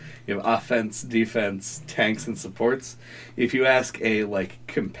characters. You have offense, defense, tanks, and supports. If you ask a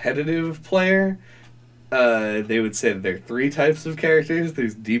competitive player, they would say that there are 3 types of characters.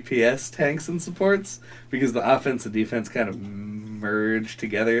 There's DPS, tanks, and supports, because the offense and defense kind of merge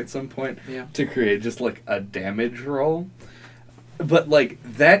together at some point to create just a damage roll. But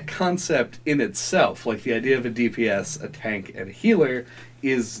that concept in itself, the idea of a DPS, a tank, and a healer,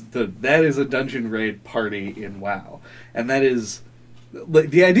 that is a dungeon raid party in WoW, and that is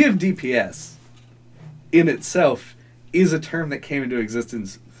the idea of DPS in itself is a term that came into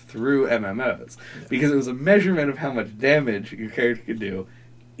existence through MMOs because it was a measurement of how much damage your character could do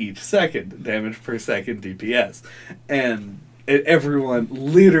each second, damage per second DPS, and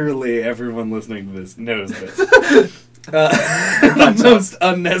literally everyone listening to this knows this. The most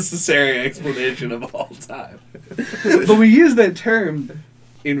unnecessary explanation of all time. But we use that term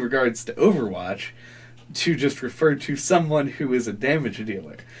in regards to Overwatch to just refer to someone who is a damage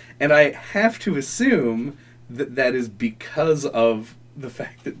dealer. And I have to assume that is because of the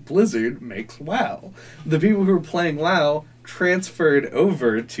fact that Blizzard makes WoW. The people who are playing WoW transferred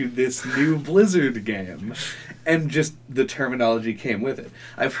over to this new Blizzard game, and just the terminology came with it.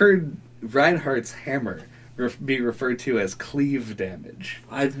 I've heard Reinhardt's hammer be referred to as cleave damage.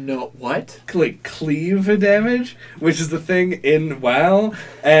 I've no... What? Cleave damage, which is the thing in WoW,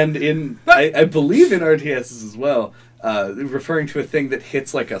 and in, I believe in RTSs as well, referring to a thing that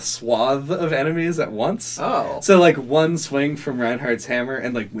hits a swath of enemies at once. Oh. So one swing from Reinhardt's hammer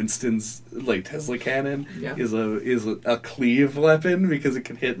and Winston's Tesla cannon is a cleave weapon because it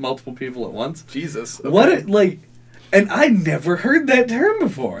can hit multiple people at once. Jesus. Okay. What and I never heard that term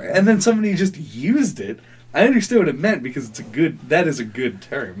before, and then somebody just used it I understood what it meant because that is a good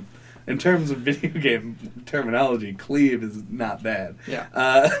term. In terms of video game terminology, cleave is not bad.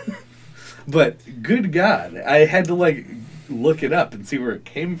 Yeah. But good God, I had to like look it up and see where it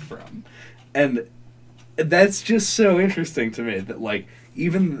came from. And that's just so interesting to me that like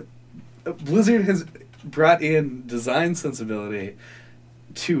even Blizzard has brought in design sensibility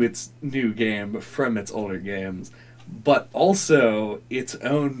to its new game from its older games, but also its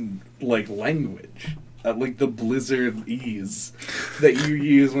own like language. Like the Blizzard-ese that you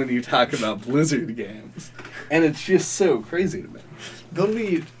use when you talk about Blizzard games. And it's just so crazy to me. The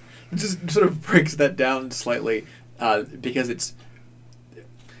only just sort of breaks that down slightly because it's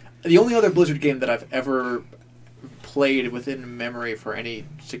the only other Blizzard game that I've ever played within memory for any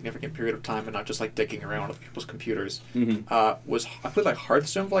significant period of time and not just like dicking around with people's computers was I played like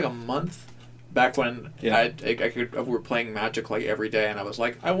Hearthstone for like a month. Back when we were playing Magic like every day, and I was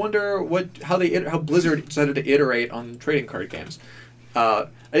like, I wonder how Blizzard decided to iterate on trading card games. I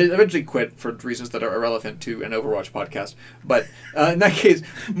eventually quit for reasons that are irrelevant to an Overwatch podcast. But in that case,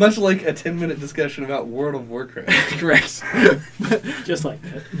 much like a 10-minute discussion about World of Warcraft, correct? Just like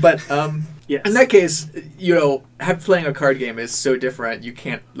that. But yes. In that case, playing a card game is so different. You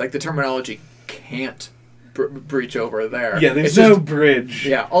can't the terminology can't breach over there. Yeah, there's no bridge.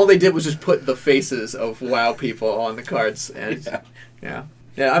 Yeah, all they did was just put the faces of WoW people on the cards, and yeah.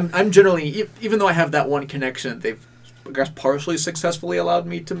 I'm generally, even though I have that one connection, they've I guess partially successfully allowed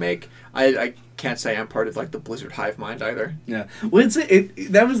me to make. I can't say I'm part of like the Blizzard hive mind either. Yeah, well,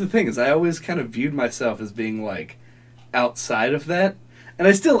 that was the thing is I always kind of viewed myself as being like outside of that, and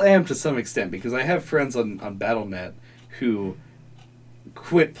I still am to some extent because I have friends on Battle.net who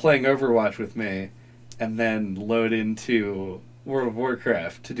quit playing Overwatch with me and then load into World of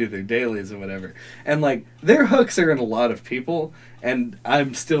Warcraft to do their dailies and whatever. And, like, their hooks are in a lot of people, and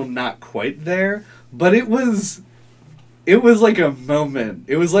I'm still not quite there, but it was like a moment.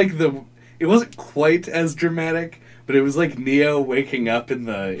 It was like it wasn't quite as dramatic, but it was like Neo waking up in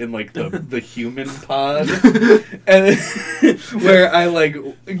the human pod. And where I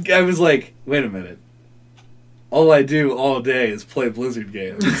was like, wait a minute. All I do all day is play Blizzard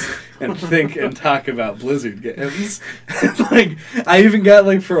games and think and talk about Blizzard games. Like, I even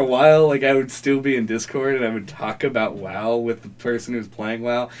got, for a while, I would still be in Discord and I would talk about WoW with the person who's playing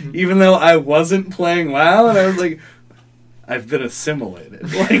WoW, even though I wasn't playing WoW, and I was like, I've been assimilated.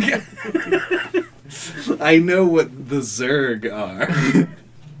 I know what the Zerg are.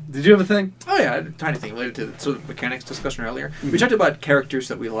 Did you have a thing? Oh, yeah, a tiny thing related to the sort of mechanics discussion earlier. Mm-hmm. We talked about characters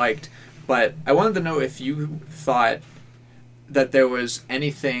that we liked. But I wanted to know if you thought that there was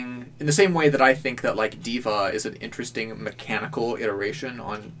anything, in the same way that I think that D.Va is an interesting mechanical iteration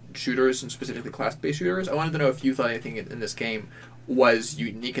on shooters and specifically class-based shooters, I wanted to know if you thought anything in this game was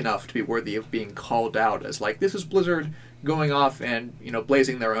unique enough to be worthy of being called out as this is Blizzard going off and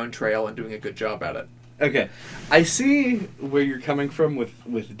blazing their own trail and doing a good job at it. Okay, I see where you're coming from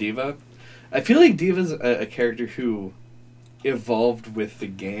with D.Va. I feel like D.Va's a character who evolved with the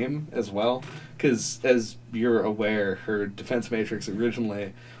game as well, because as you're aware, her defense matrix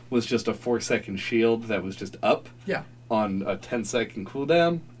originally was just a 4-second shield that was just up on a 10-second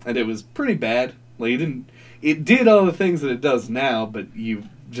cooldown, and it was pretty bad. It did all the things that it does now, but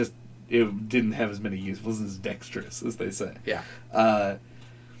it didn't have as many uses. It wasn't as dexterous, as they say. Yeah.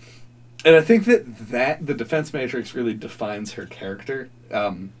 And I think that the defense matrix really defines her character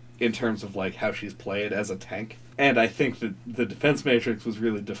in terms of how she's played as a tank. And I think that the defense matrix was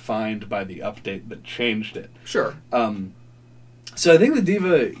really defined by the update that changed it. Sure. So I think that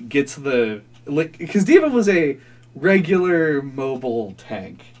D.Va gets because D.Va was a regular mobile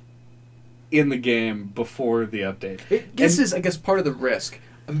tank in the game before the update. This is, I guess, part of the risk.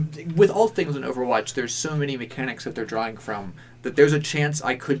 With all things in Overwatch, there's so many mechanics that they're drawing from that there's a chance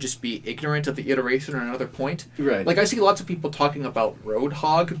I could just be ignorant of the iteration or another point. Right. I see lots of people talking about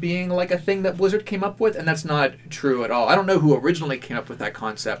Roadhog being a thing that Blizzard came up with, and that's not true at all. I don't know who originally came up with that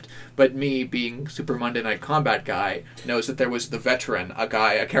concept, but me, being Super Monday Night Combat guy, knows that there was the Veteran, a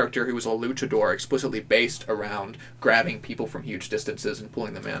character who was a luchador explicitly based around grabbing people from huge distances and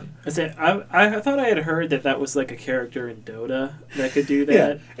pulling them in. I thought I had heard that was a character in Dota that could do that.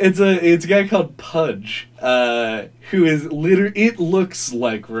 Yeah, it's a guy called Pudge, who is literally, it looks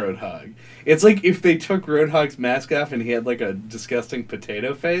like Roadhog. It's like if they took Roadhog's mask off and he had a disgusting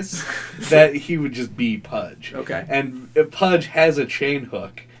potato face, that he would just be Pudge. Okay. And Pudge has a chain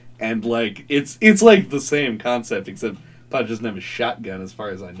hook, and it's the same concept, except Pudge doesn't have a shotgun as far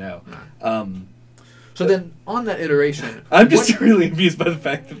as I know. So So then, on that iteration, I'm just really amused by the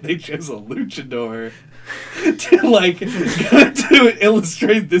fact that they chose a luchador to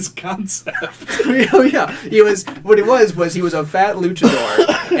illustrate this concept. Oh yeah, he was a fat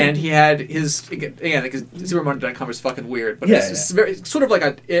luchador, and he had his because SuperMondo.com is fucking weird, but it's very sort of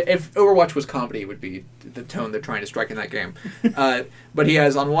like if Overwatch was comedy, it would be the tone they're trying to strike in that game. But he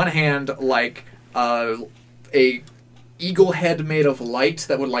has on one hand like a eagle head made of light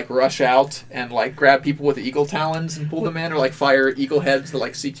that would like rush out and like grab people with eagle talons and pull them in, or like fire eagle heads that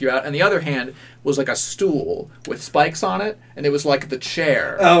like seek you out. And the other hand was like a stool with spikes on it, and it was like the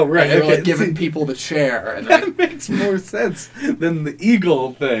chair. Oh right, and they were like giving people the chair. And that makes more sense than the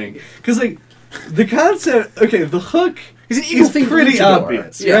eagle thing, because like the concept. Okay, the hook is pretty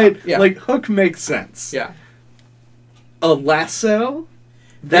obvious, right? Yeah. Like hook makes sense. Yeah. A lasso.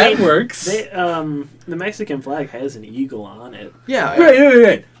 That works. The Mexican flag has an eagle on it. Yeah.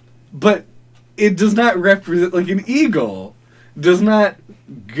 Right. But it does not represent, like, an eagle does not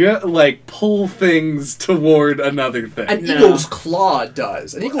pull things toward another thing. An eagle's claw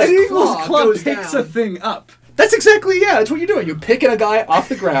does. An eagle's claw picks down. a thing up. That's exactly, that's what you're doing. You're picking a guy off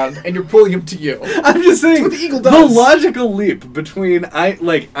the ground and you're pulling him to you. I'm just saying, that's what the eagle does. The logical leap between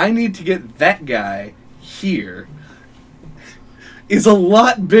I need to get that guy here is a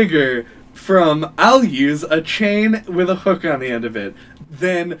lot bigger from I'll use a chain with a hook on the end of it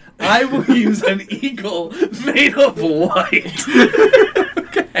than I will use an eagle made of light.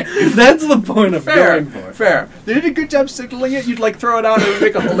 Okay. That's the point I'm going for. Fair. They did a good job signaling it. You'd like throw it out and it would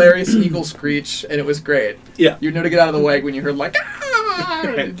make a hilarious eagle screech, and it was great. Yeah. You'd know to get out of the way when you heard like,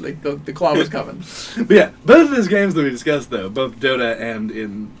 right. Like the claw was coming. But yeah, both of those games that we discussed, though, both Dota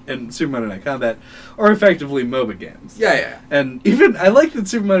and Super Mario Night Combat, are effectively MOBA games. Yeah. And even, I like that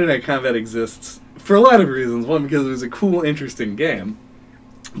Super Mario Night Combat exists for a lot of reasons. One, because it was a cool, interesting game,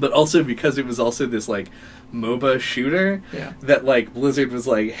 but also because it was also this, like, MOBA shooter that, like, Blizzard was,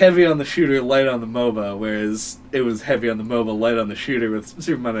 like, heavy on the shooter, light on the MOBA, whereas it was heavy on the MOBA, light on the shooter with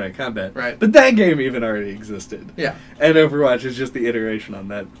Super Mario Night Combat. Right. But that game even already existed. Yeah. And Overwatch is just the iteration on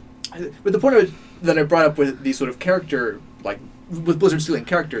that. But the point of it that I brought up with these sort of character, like, with Blizzard stealing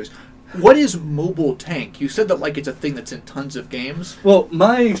characters, what is mobile tank? You said that, like, it's a thing that's in tons of games. Well,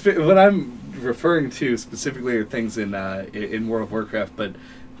 my experience, what I'm referring to specifically are things in World of Warcraft, but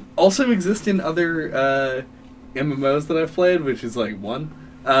also exist in other MMOs that I've played, which is like one.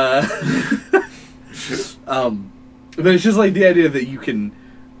 But it's just like the idea that you can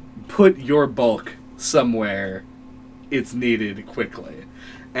put your bulk somewhere it's needed quickly.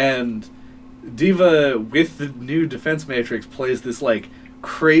 And D.Va, with the new defense matrix, plays this like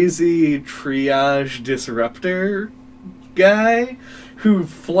crazy triage disruptor guy who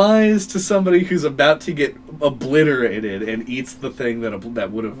flies to somebody who's about to get obliterated and eats the thing that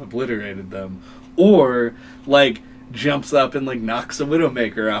would have obliterated them, or like jumps up and like knocks a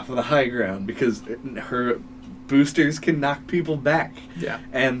Widowmaker off of the high ground because her boosters can knock people back. Yeah,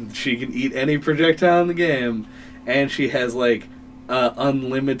 and she can eat any projectile in the game, and she has like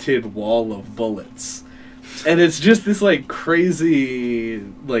unlimited wall of bullets. And it's just this, like, crazy,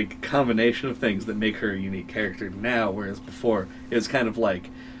 like, combination of things that make her a unique character now, whereas before it was kind of like,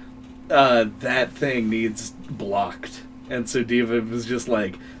 that thing needs blocked. And so D.Va was just,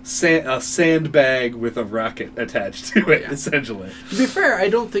 like, a sandbag with a rocket attached to it, essentially. To be fair, I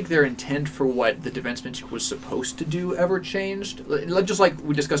don't think their intent for what the defense matrix was supposed to do ever changed. Just like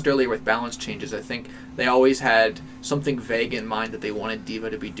we discussed earlier with balance changes, I think they always had something vague in mind that they wanted D.Va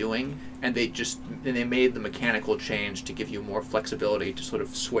to be doing, and they made the mechanical change to give you more flexibility to sort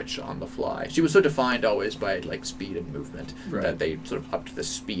of switch on the fly. She was so defined always by like speed and movement that they sort of upped the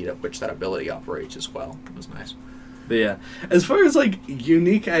speed at which that ability operates as well. It was nice. But yeah, as far as like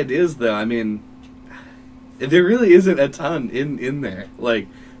unique ideas though, I mean, there really isn't a ton in there. Like,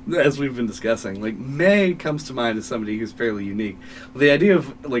 as we've been discussing, like Mei comes to mind as somebody who's fairly unique. The idea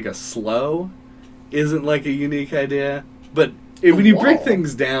of like a slow isn't like a unique idea, but when you break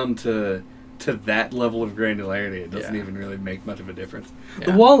things down to that level of granularity, it doesn't even really make much of a difference. Yeah.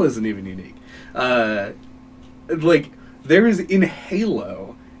 The wall isn't even unique. Like, there is in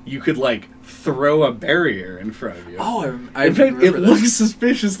Halo, you could like throw a barrier in front of you. Oh, in fact, it looks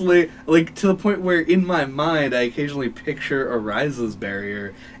suspiciously like to the point where in my mind I occasionally picture Ariza's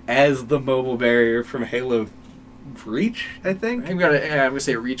barrier as the mobile barrier from Halo Reach, I think. I'm gonna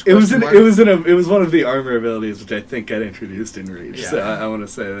say Reach. It was one of the armor abilities which I think got introduced in Reach. Yeah. So I want to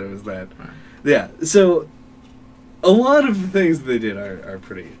say that it was that. Right. Yeah. So a lot of the things that they did are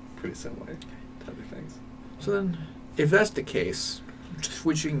pretty similar to other things. So then, if that's the case,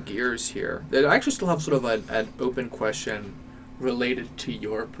 switching gears here, I actually still have sort of an open question related to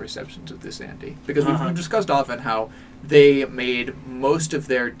your perceptions of this, Andy? Because Uh-huh. we've discussed often how they made most of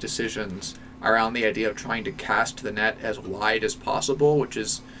their decisions around the idea of trying to cast the net as wide as possible, which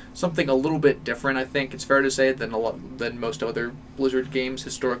is something a little bit different, I think it's fair to say, than most other Blizzard games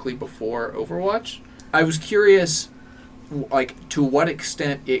historically before Overwatch. I was curious, like, to what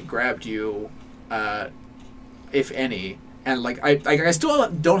extent it grabbed you, if any, and like I still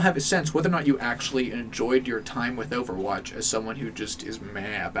don't have a sense whether or not you actually enjoyed your time with Overwatch as someone who just is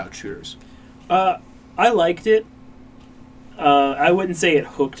meh about shooters. I liked it. I wouldn't say it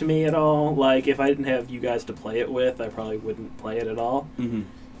hooked me at all. Like, if I didn't have you guys to play it with, I probably wouldn't play it at all. Mm-hmm.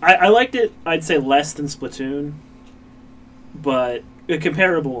 I liked it, I'd say less than Splatoon, but a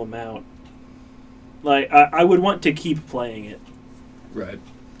comparable amount. Like, I would want to keep playing it. Right.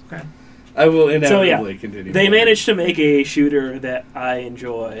 Okay. I will inevitably continue. They managed to make a shooter that I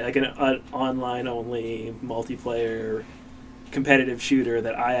enjoy, like an online-only, multiplayer, competitive shooter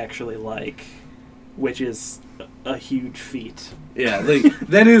that I actually like, which is a huge feat. Yeah, like,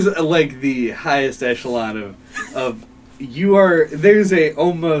 that is, like, the highest echelon of there's a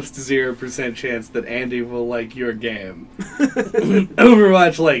almost 0% chance that Andy will like your game.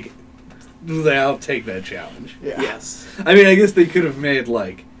 Overwatch, like, I'll take that challenge. Yeah. Yes. I mean, I guess they could have made,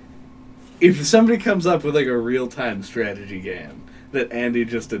 like, if somebody comes up with, like, a real-time strategy game that Andy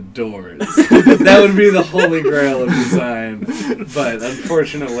just adores, that would be the holy grail of design. But,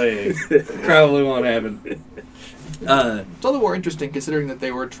 unfortunately, probably won't happen. It's all the more interesting considering that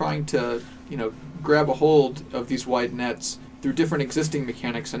they were trying to, grab a hold of these wide nets through different existing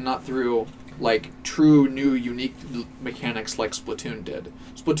mechanics and not through, like, true, new, unique mechanics like Splatoon did.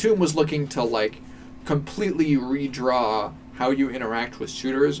 Splatoon was looking to, like, completely redraw how you interact with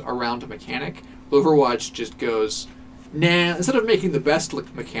shooters around a mechanic. Overwatch just goes, nah, instead of making the best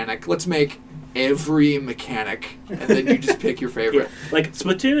mechanic, let's make every mechanic, and then you just pick your favorite. Yeah. Like,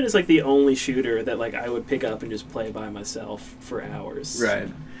 Splatoon is, like, the only shooter that, like, I would pick up and just play by myself for hours. Right.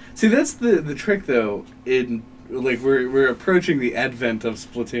 See, that's the trick, though, in, like, we're approaching the advent of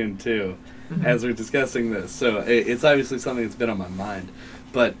Splatoon 2 as we're discussing this, so it's obviously something that's been on my mind.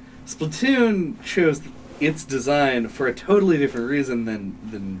 But Splatoon chose its design for a totally different reason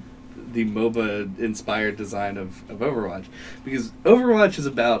than the MOBA-inspired design of Overwatch. Because Overwatch is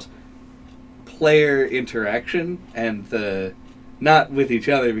about player interaction and not with each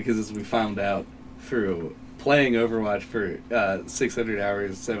other, because as we found out through playing Overwatch for 600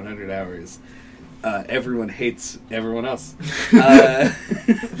 hours, 700 hours, everyone hates everyone else.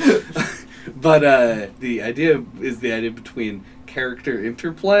 But the idea is the idea between character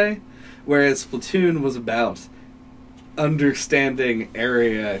interplay, whereas Splatoon was about understanding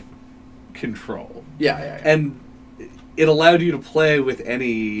area control. Yeah. And it allowed you to play with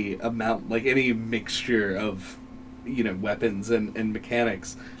any amount, like any mixture of, weapons and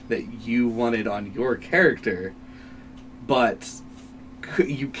mechanics that you wanted on your character, but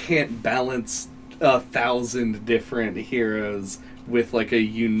you can't balance 1,000 different heroes with, like, a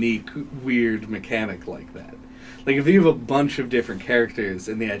unique, weird mechanic like that. Like, if you have a bunch of different characters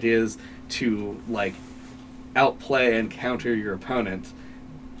and the idea is to, like, outplay and counter your opponent,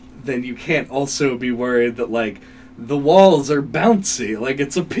 then you can't also be worried that, like, the walls are bouncy, like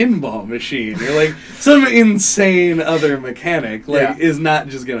it's a pinball machine, or, like, some insane other mechanic, like, is not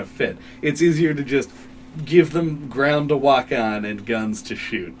just gonna fit. It's easier to just give them ground to walk on and guns to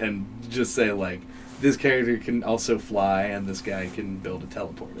shoot, and just say, like, this character can also fly, and this guy can build a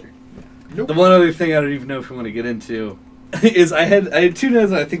teleporter. Nope. The one other thing I don't even know if we want to get into is I had two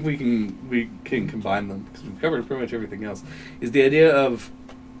notes, and I think we can combine them, because we've covered pretty much everything else, is the idea of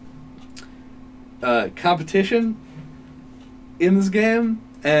competition in this game,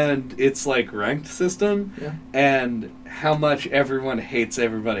 and its, like, ranked system, and how much everyone hates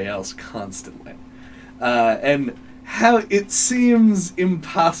everybody else constantly. And how it seems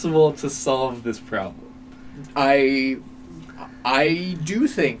impossible to solve this problem. I do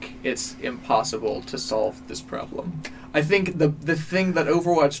think it's impossible to solve this problem. I think the thing that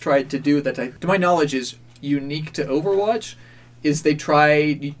Overwatch tried to do that, to my knowledge, is unique to Overwatch is they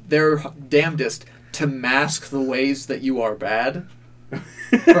tried their damnedest to mask the ways that you are bad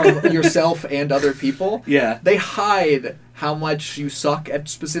from yourself and other people. Yeah. They hide how much you suck at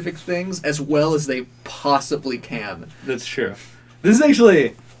specific things as well as they possibly can. That's true. This is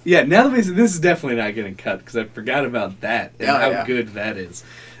actually... Yeah, now that this is definitely not getting cut, because I forgot about that and how good that is.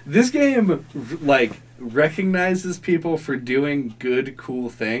 This game, like, recognizes people for doing good, cool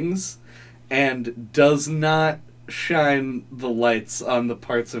things, and does not shine the lights on the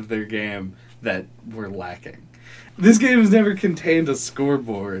parts of their game that were lacking. This game has never contained a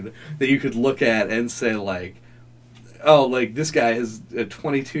scoreboard that you could look at and say, like, oh, like, this guy has a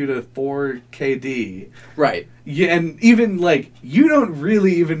 22 to 4 KD. Right. Yeah, and even, like, you don't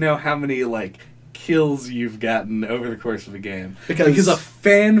really even know how many, like, kills you've gotten over the course of a game. Because a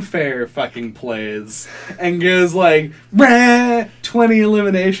fanfare fucking plays and goes, like, 20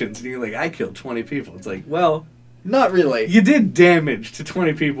 eliminations. And you're like, I killed 20 people. It's like, well, not really. you did damage to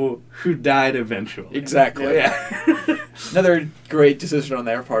 20 people who died eventually. Exactly. Yeah. Another great decision on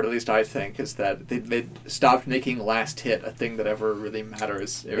their part, at least I think, is that they stopped making last hit a thing that ever really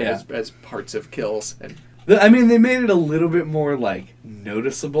matters as parts of kills. And I mean, they made it a little bit more, like,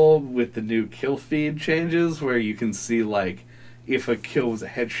 noticeable with the new kill feed changes, where you can see, like, if a kill was a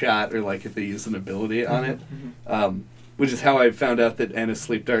headshot or, like, if they used an ability on it. Which is how I found out that Anna's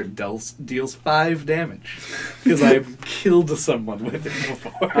Sleep Dart deals 5 damage. Because I killed someone with it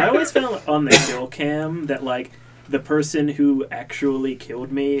before. I always found on the kill cam that, like, the person who actually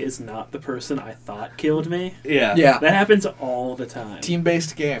killed me is not the person I thought killed me. Yeah. Yeah. That happens all the time.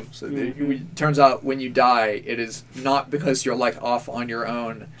 Team-based game. So it turns out when you die, it is not because you're, like, off on your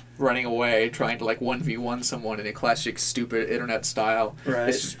own, running away, trying to, like, 1v1 someone in a classic stupid internet style. Right.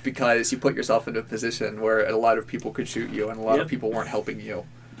 It's just because you put yourself into a position where a lot of people could shoot you and a lot of people weren't helping you.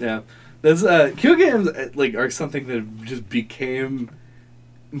 Yeah. There's, kill games, like, are something that just became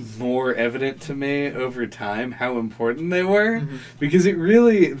more evident to me over time how important they were, because it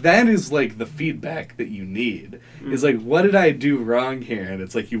really, that is like the feedback that you need. Is like, what did I do wrong here? And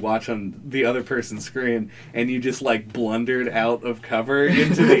it's like you watch on the other person's screen and you just like blundered out of cover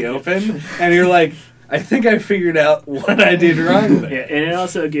into the open and you're like, I think I figured out what I did wrong there. Yeah, and it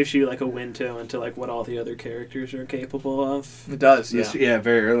also gives you like a window into like what all the other characters are capable of. It does, yeah. Yeah,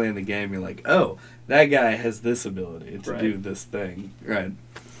 very early in the game you're like, oh, that guy has this ability to do this thing. Right.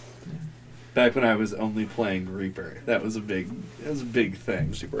 Back when I was only playing Reaper, that was a big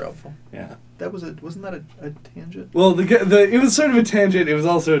thing. Super helpful. Yeah. Wasn't that a tangent? Well, it was sort of a tangent. It was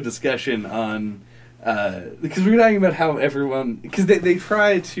also a discussion on because we were talking about how everyone, because they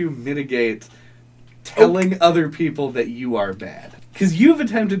try to mitigate telling other people that you are bad. Because you've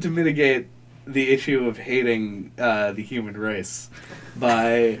attempted to mitigate the issue of hating the human race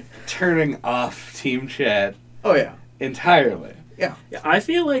by turning off team chat. Oh yeah, entirely. Yeah. I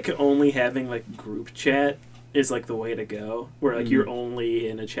feel like only having like group chat is like the way to go, where like you're only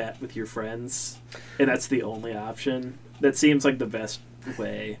in a chat with your friends and that's the only option. That seems like the best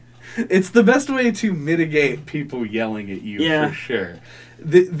way. It's the best way to mitigate people yelling at you, for sure.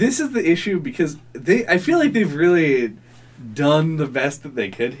 This is the issue because I feel like they've really done the best that they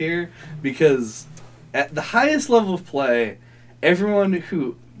could here, because at the highest level of play, everyone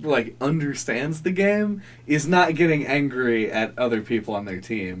who like understands the game is not getting angry at other people on their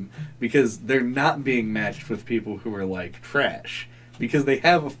team because they're not being matched with people who are like trash, because they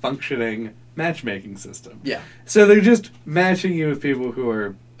have a functioning matchmaking system. Yeah. So they're just matching you with people who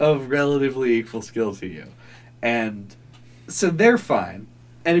are of relatively equal skill to you. And so they're fine.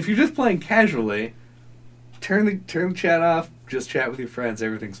 And if you're just playing casually, turn the chat off, just chat with your friends,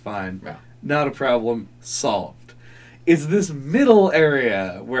 everything's fine. Yeah. Not a problem, solved. It's this middle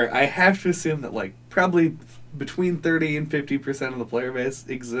area where I have to assume that like probably between 30 and 50% of the player base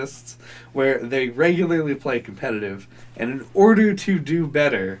exists, where they regularly play competitive, and in order to do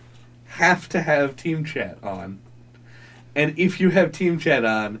better, have to have team chat on. And if you have team chat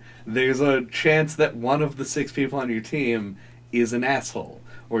on, there's a chance that one of the 6 people on your team is an asshole,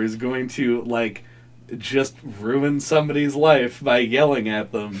 or is going to like just ruin somebody's life by yelling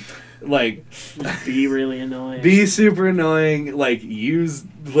at them. Like, be really annoying. Be super annoying. Like, use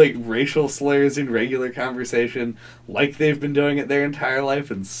like racial slurs in regular conversation, like they've been doing it their entire life,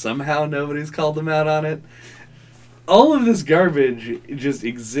 and somehow nobody's called them out on it. All of this garbage just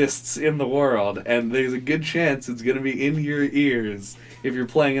exists in the world, and there's a good chance it's going to be in your ears if you're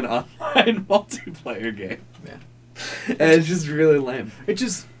playing an online multiplayer game. Yeah, and it's just really lame. It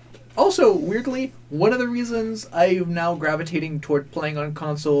just. Also, weirdly, one of the reasons I'm now gravitating toward playing on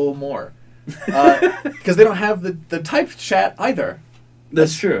console more. Because they don't have the typed chat either.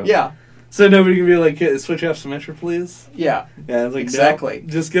 That's true. Yeah. So nobody can be like, switch off Symmetra, please? Yeah. Yeah, it's like, exactly. Nope,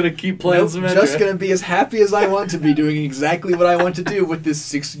 just gonna keep playing Symmetra. Just gonna be as happy as I want to be doing exactly what I want to do with this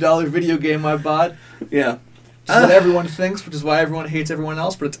 $60 video game I bought. Yeah. Which is what everyone thinks, which is why everyone hates everyone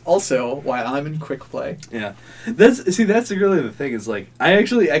else, but it's also why I'm in quick play. Yeah. That's really the thing, is like, I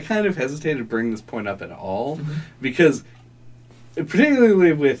kind of hesitated to bring this point up at all, because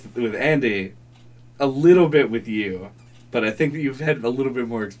particularly with Andy, a little bit with you, but I think that you've had a little bit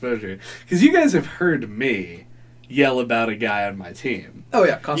more exposure, because you guys have heard me yell about a guy on my team. Oh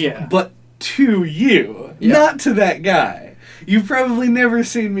yeah, constantly. Yeah. But to you, not to that guy. You've probably never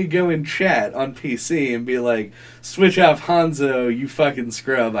seen me go in chat on PC and be like, switch off Hanzo, you fucking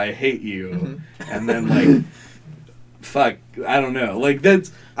scrub, I hate you. And then, like, fuck, I don't know. Like,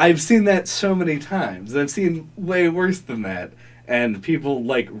 I've seen that so many times. I've seen way worse than that. And people,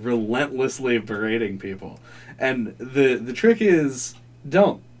 like, relentlessly berating people. And the trick is,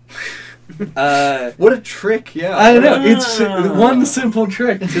 don't. What a trick, yeah. I know. It's one simple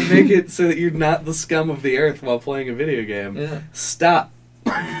trick to make it so that you're not the scum of the earth while playing a video game. Yeah. Stop.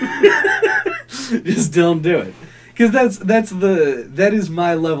 Just don't do it. Because that is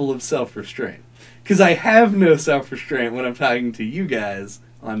my level of self-restraint. Because I have no self-restraint when I'm talking to you guys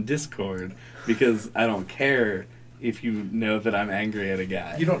on Discord, because I don't care if you know that I'm angry at a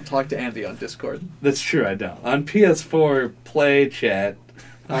guy. You don't talk to Andy on Discord. That's true, I don't. On PS4 Play Chat,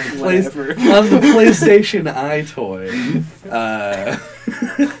 on the Whatever. on the PlayStation iToy.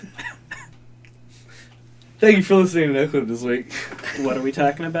 Thank you for listening to No Clip this week. What are we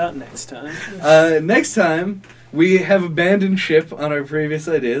talking about next time? Next time, we have abandoned ship on our previous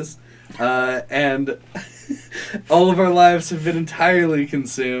ideas, and all of our lives have been entirely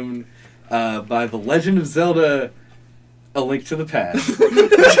consumed by The Legend of Zelda: A Link to the Past.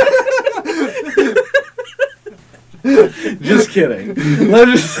 Just kidding.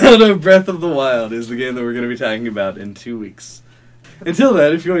 Legend of Zelda: Breath of the Wild is the game that we're going to be talking about in 2 weeks. Until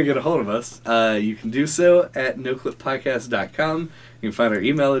then, if you want to get a hold of us, you can do so at noclippodcast.com. You can find our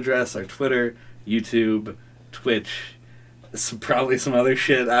email address, our Twitter, YouTube, Twitch, probably some other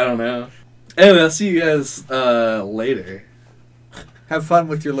shit, I don't know. Anyway, I'll see you guys later. Have fun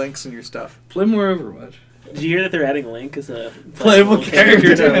with your links and your stuff. Play more Overwatch. Did you hear that they're adding Link as a Playable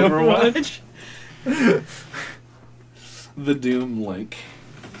character to Overwatch? The Doom Link.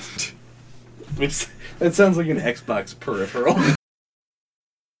 Which, that sounds like an Xbox peripheral.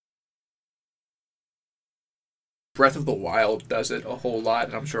 Breath of the Wild does it a whole lot,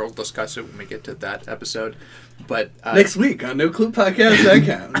 and I'm sure we'll discuss it when we get to that episode. But next week on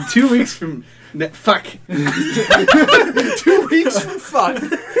NoClipPodcast.com. 2 weeks from... fuck. 2 weeks from fuck.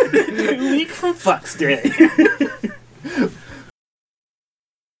 2 week from Fuck's Day.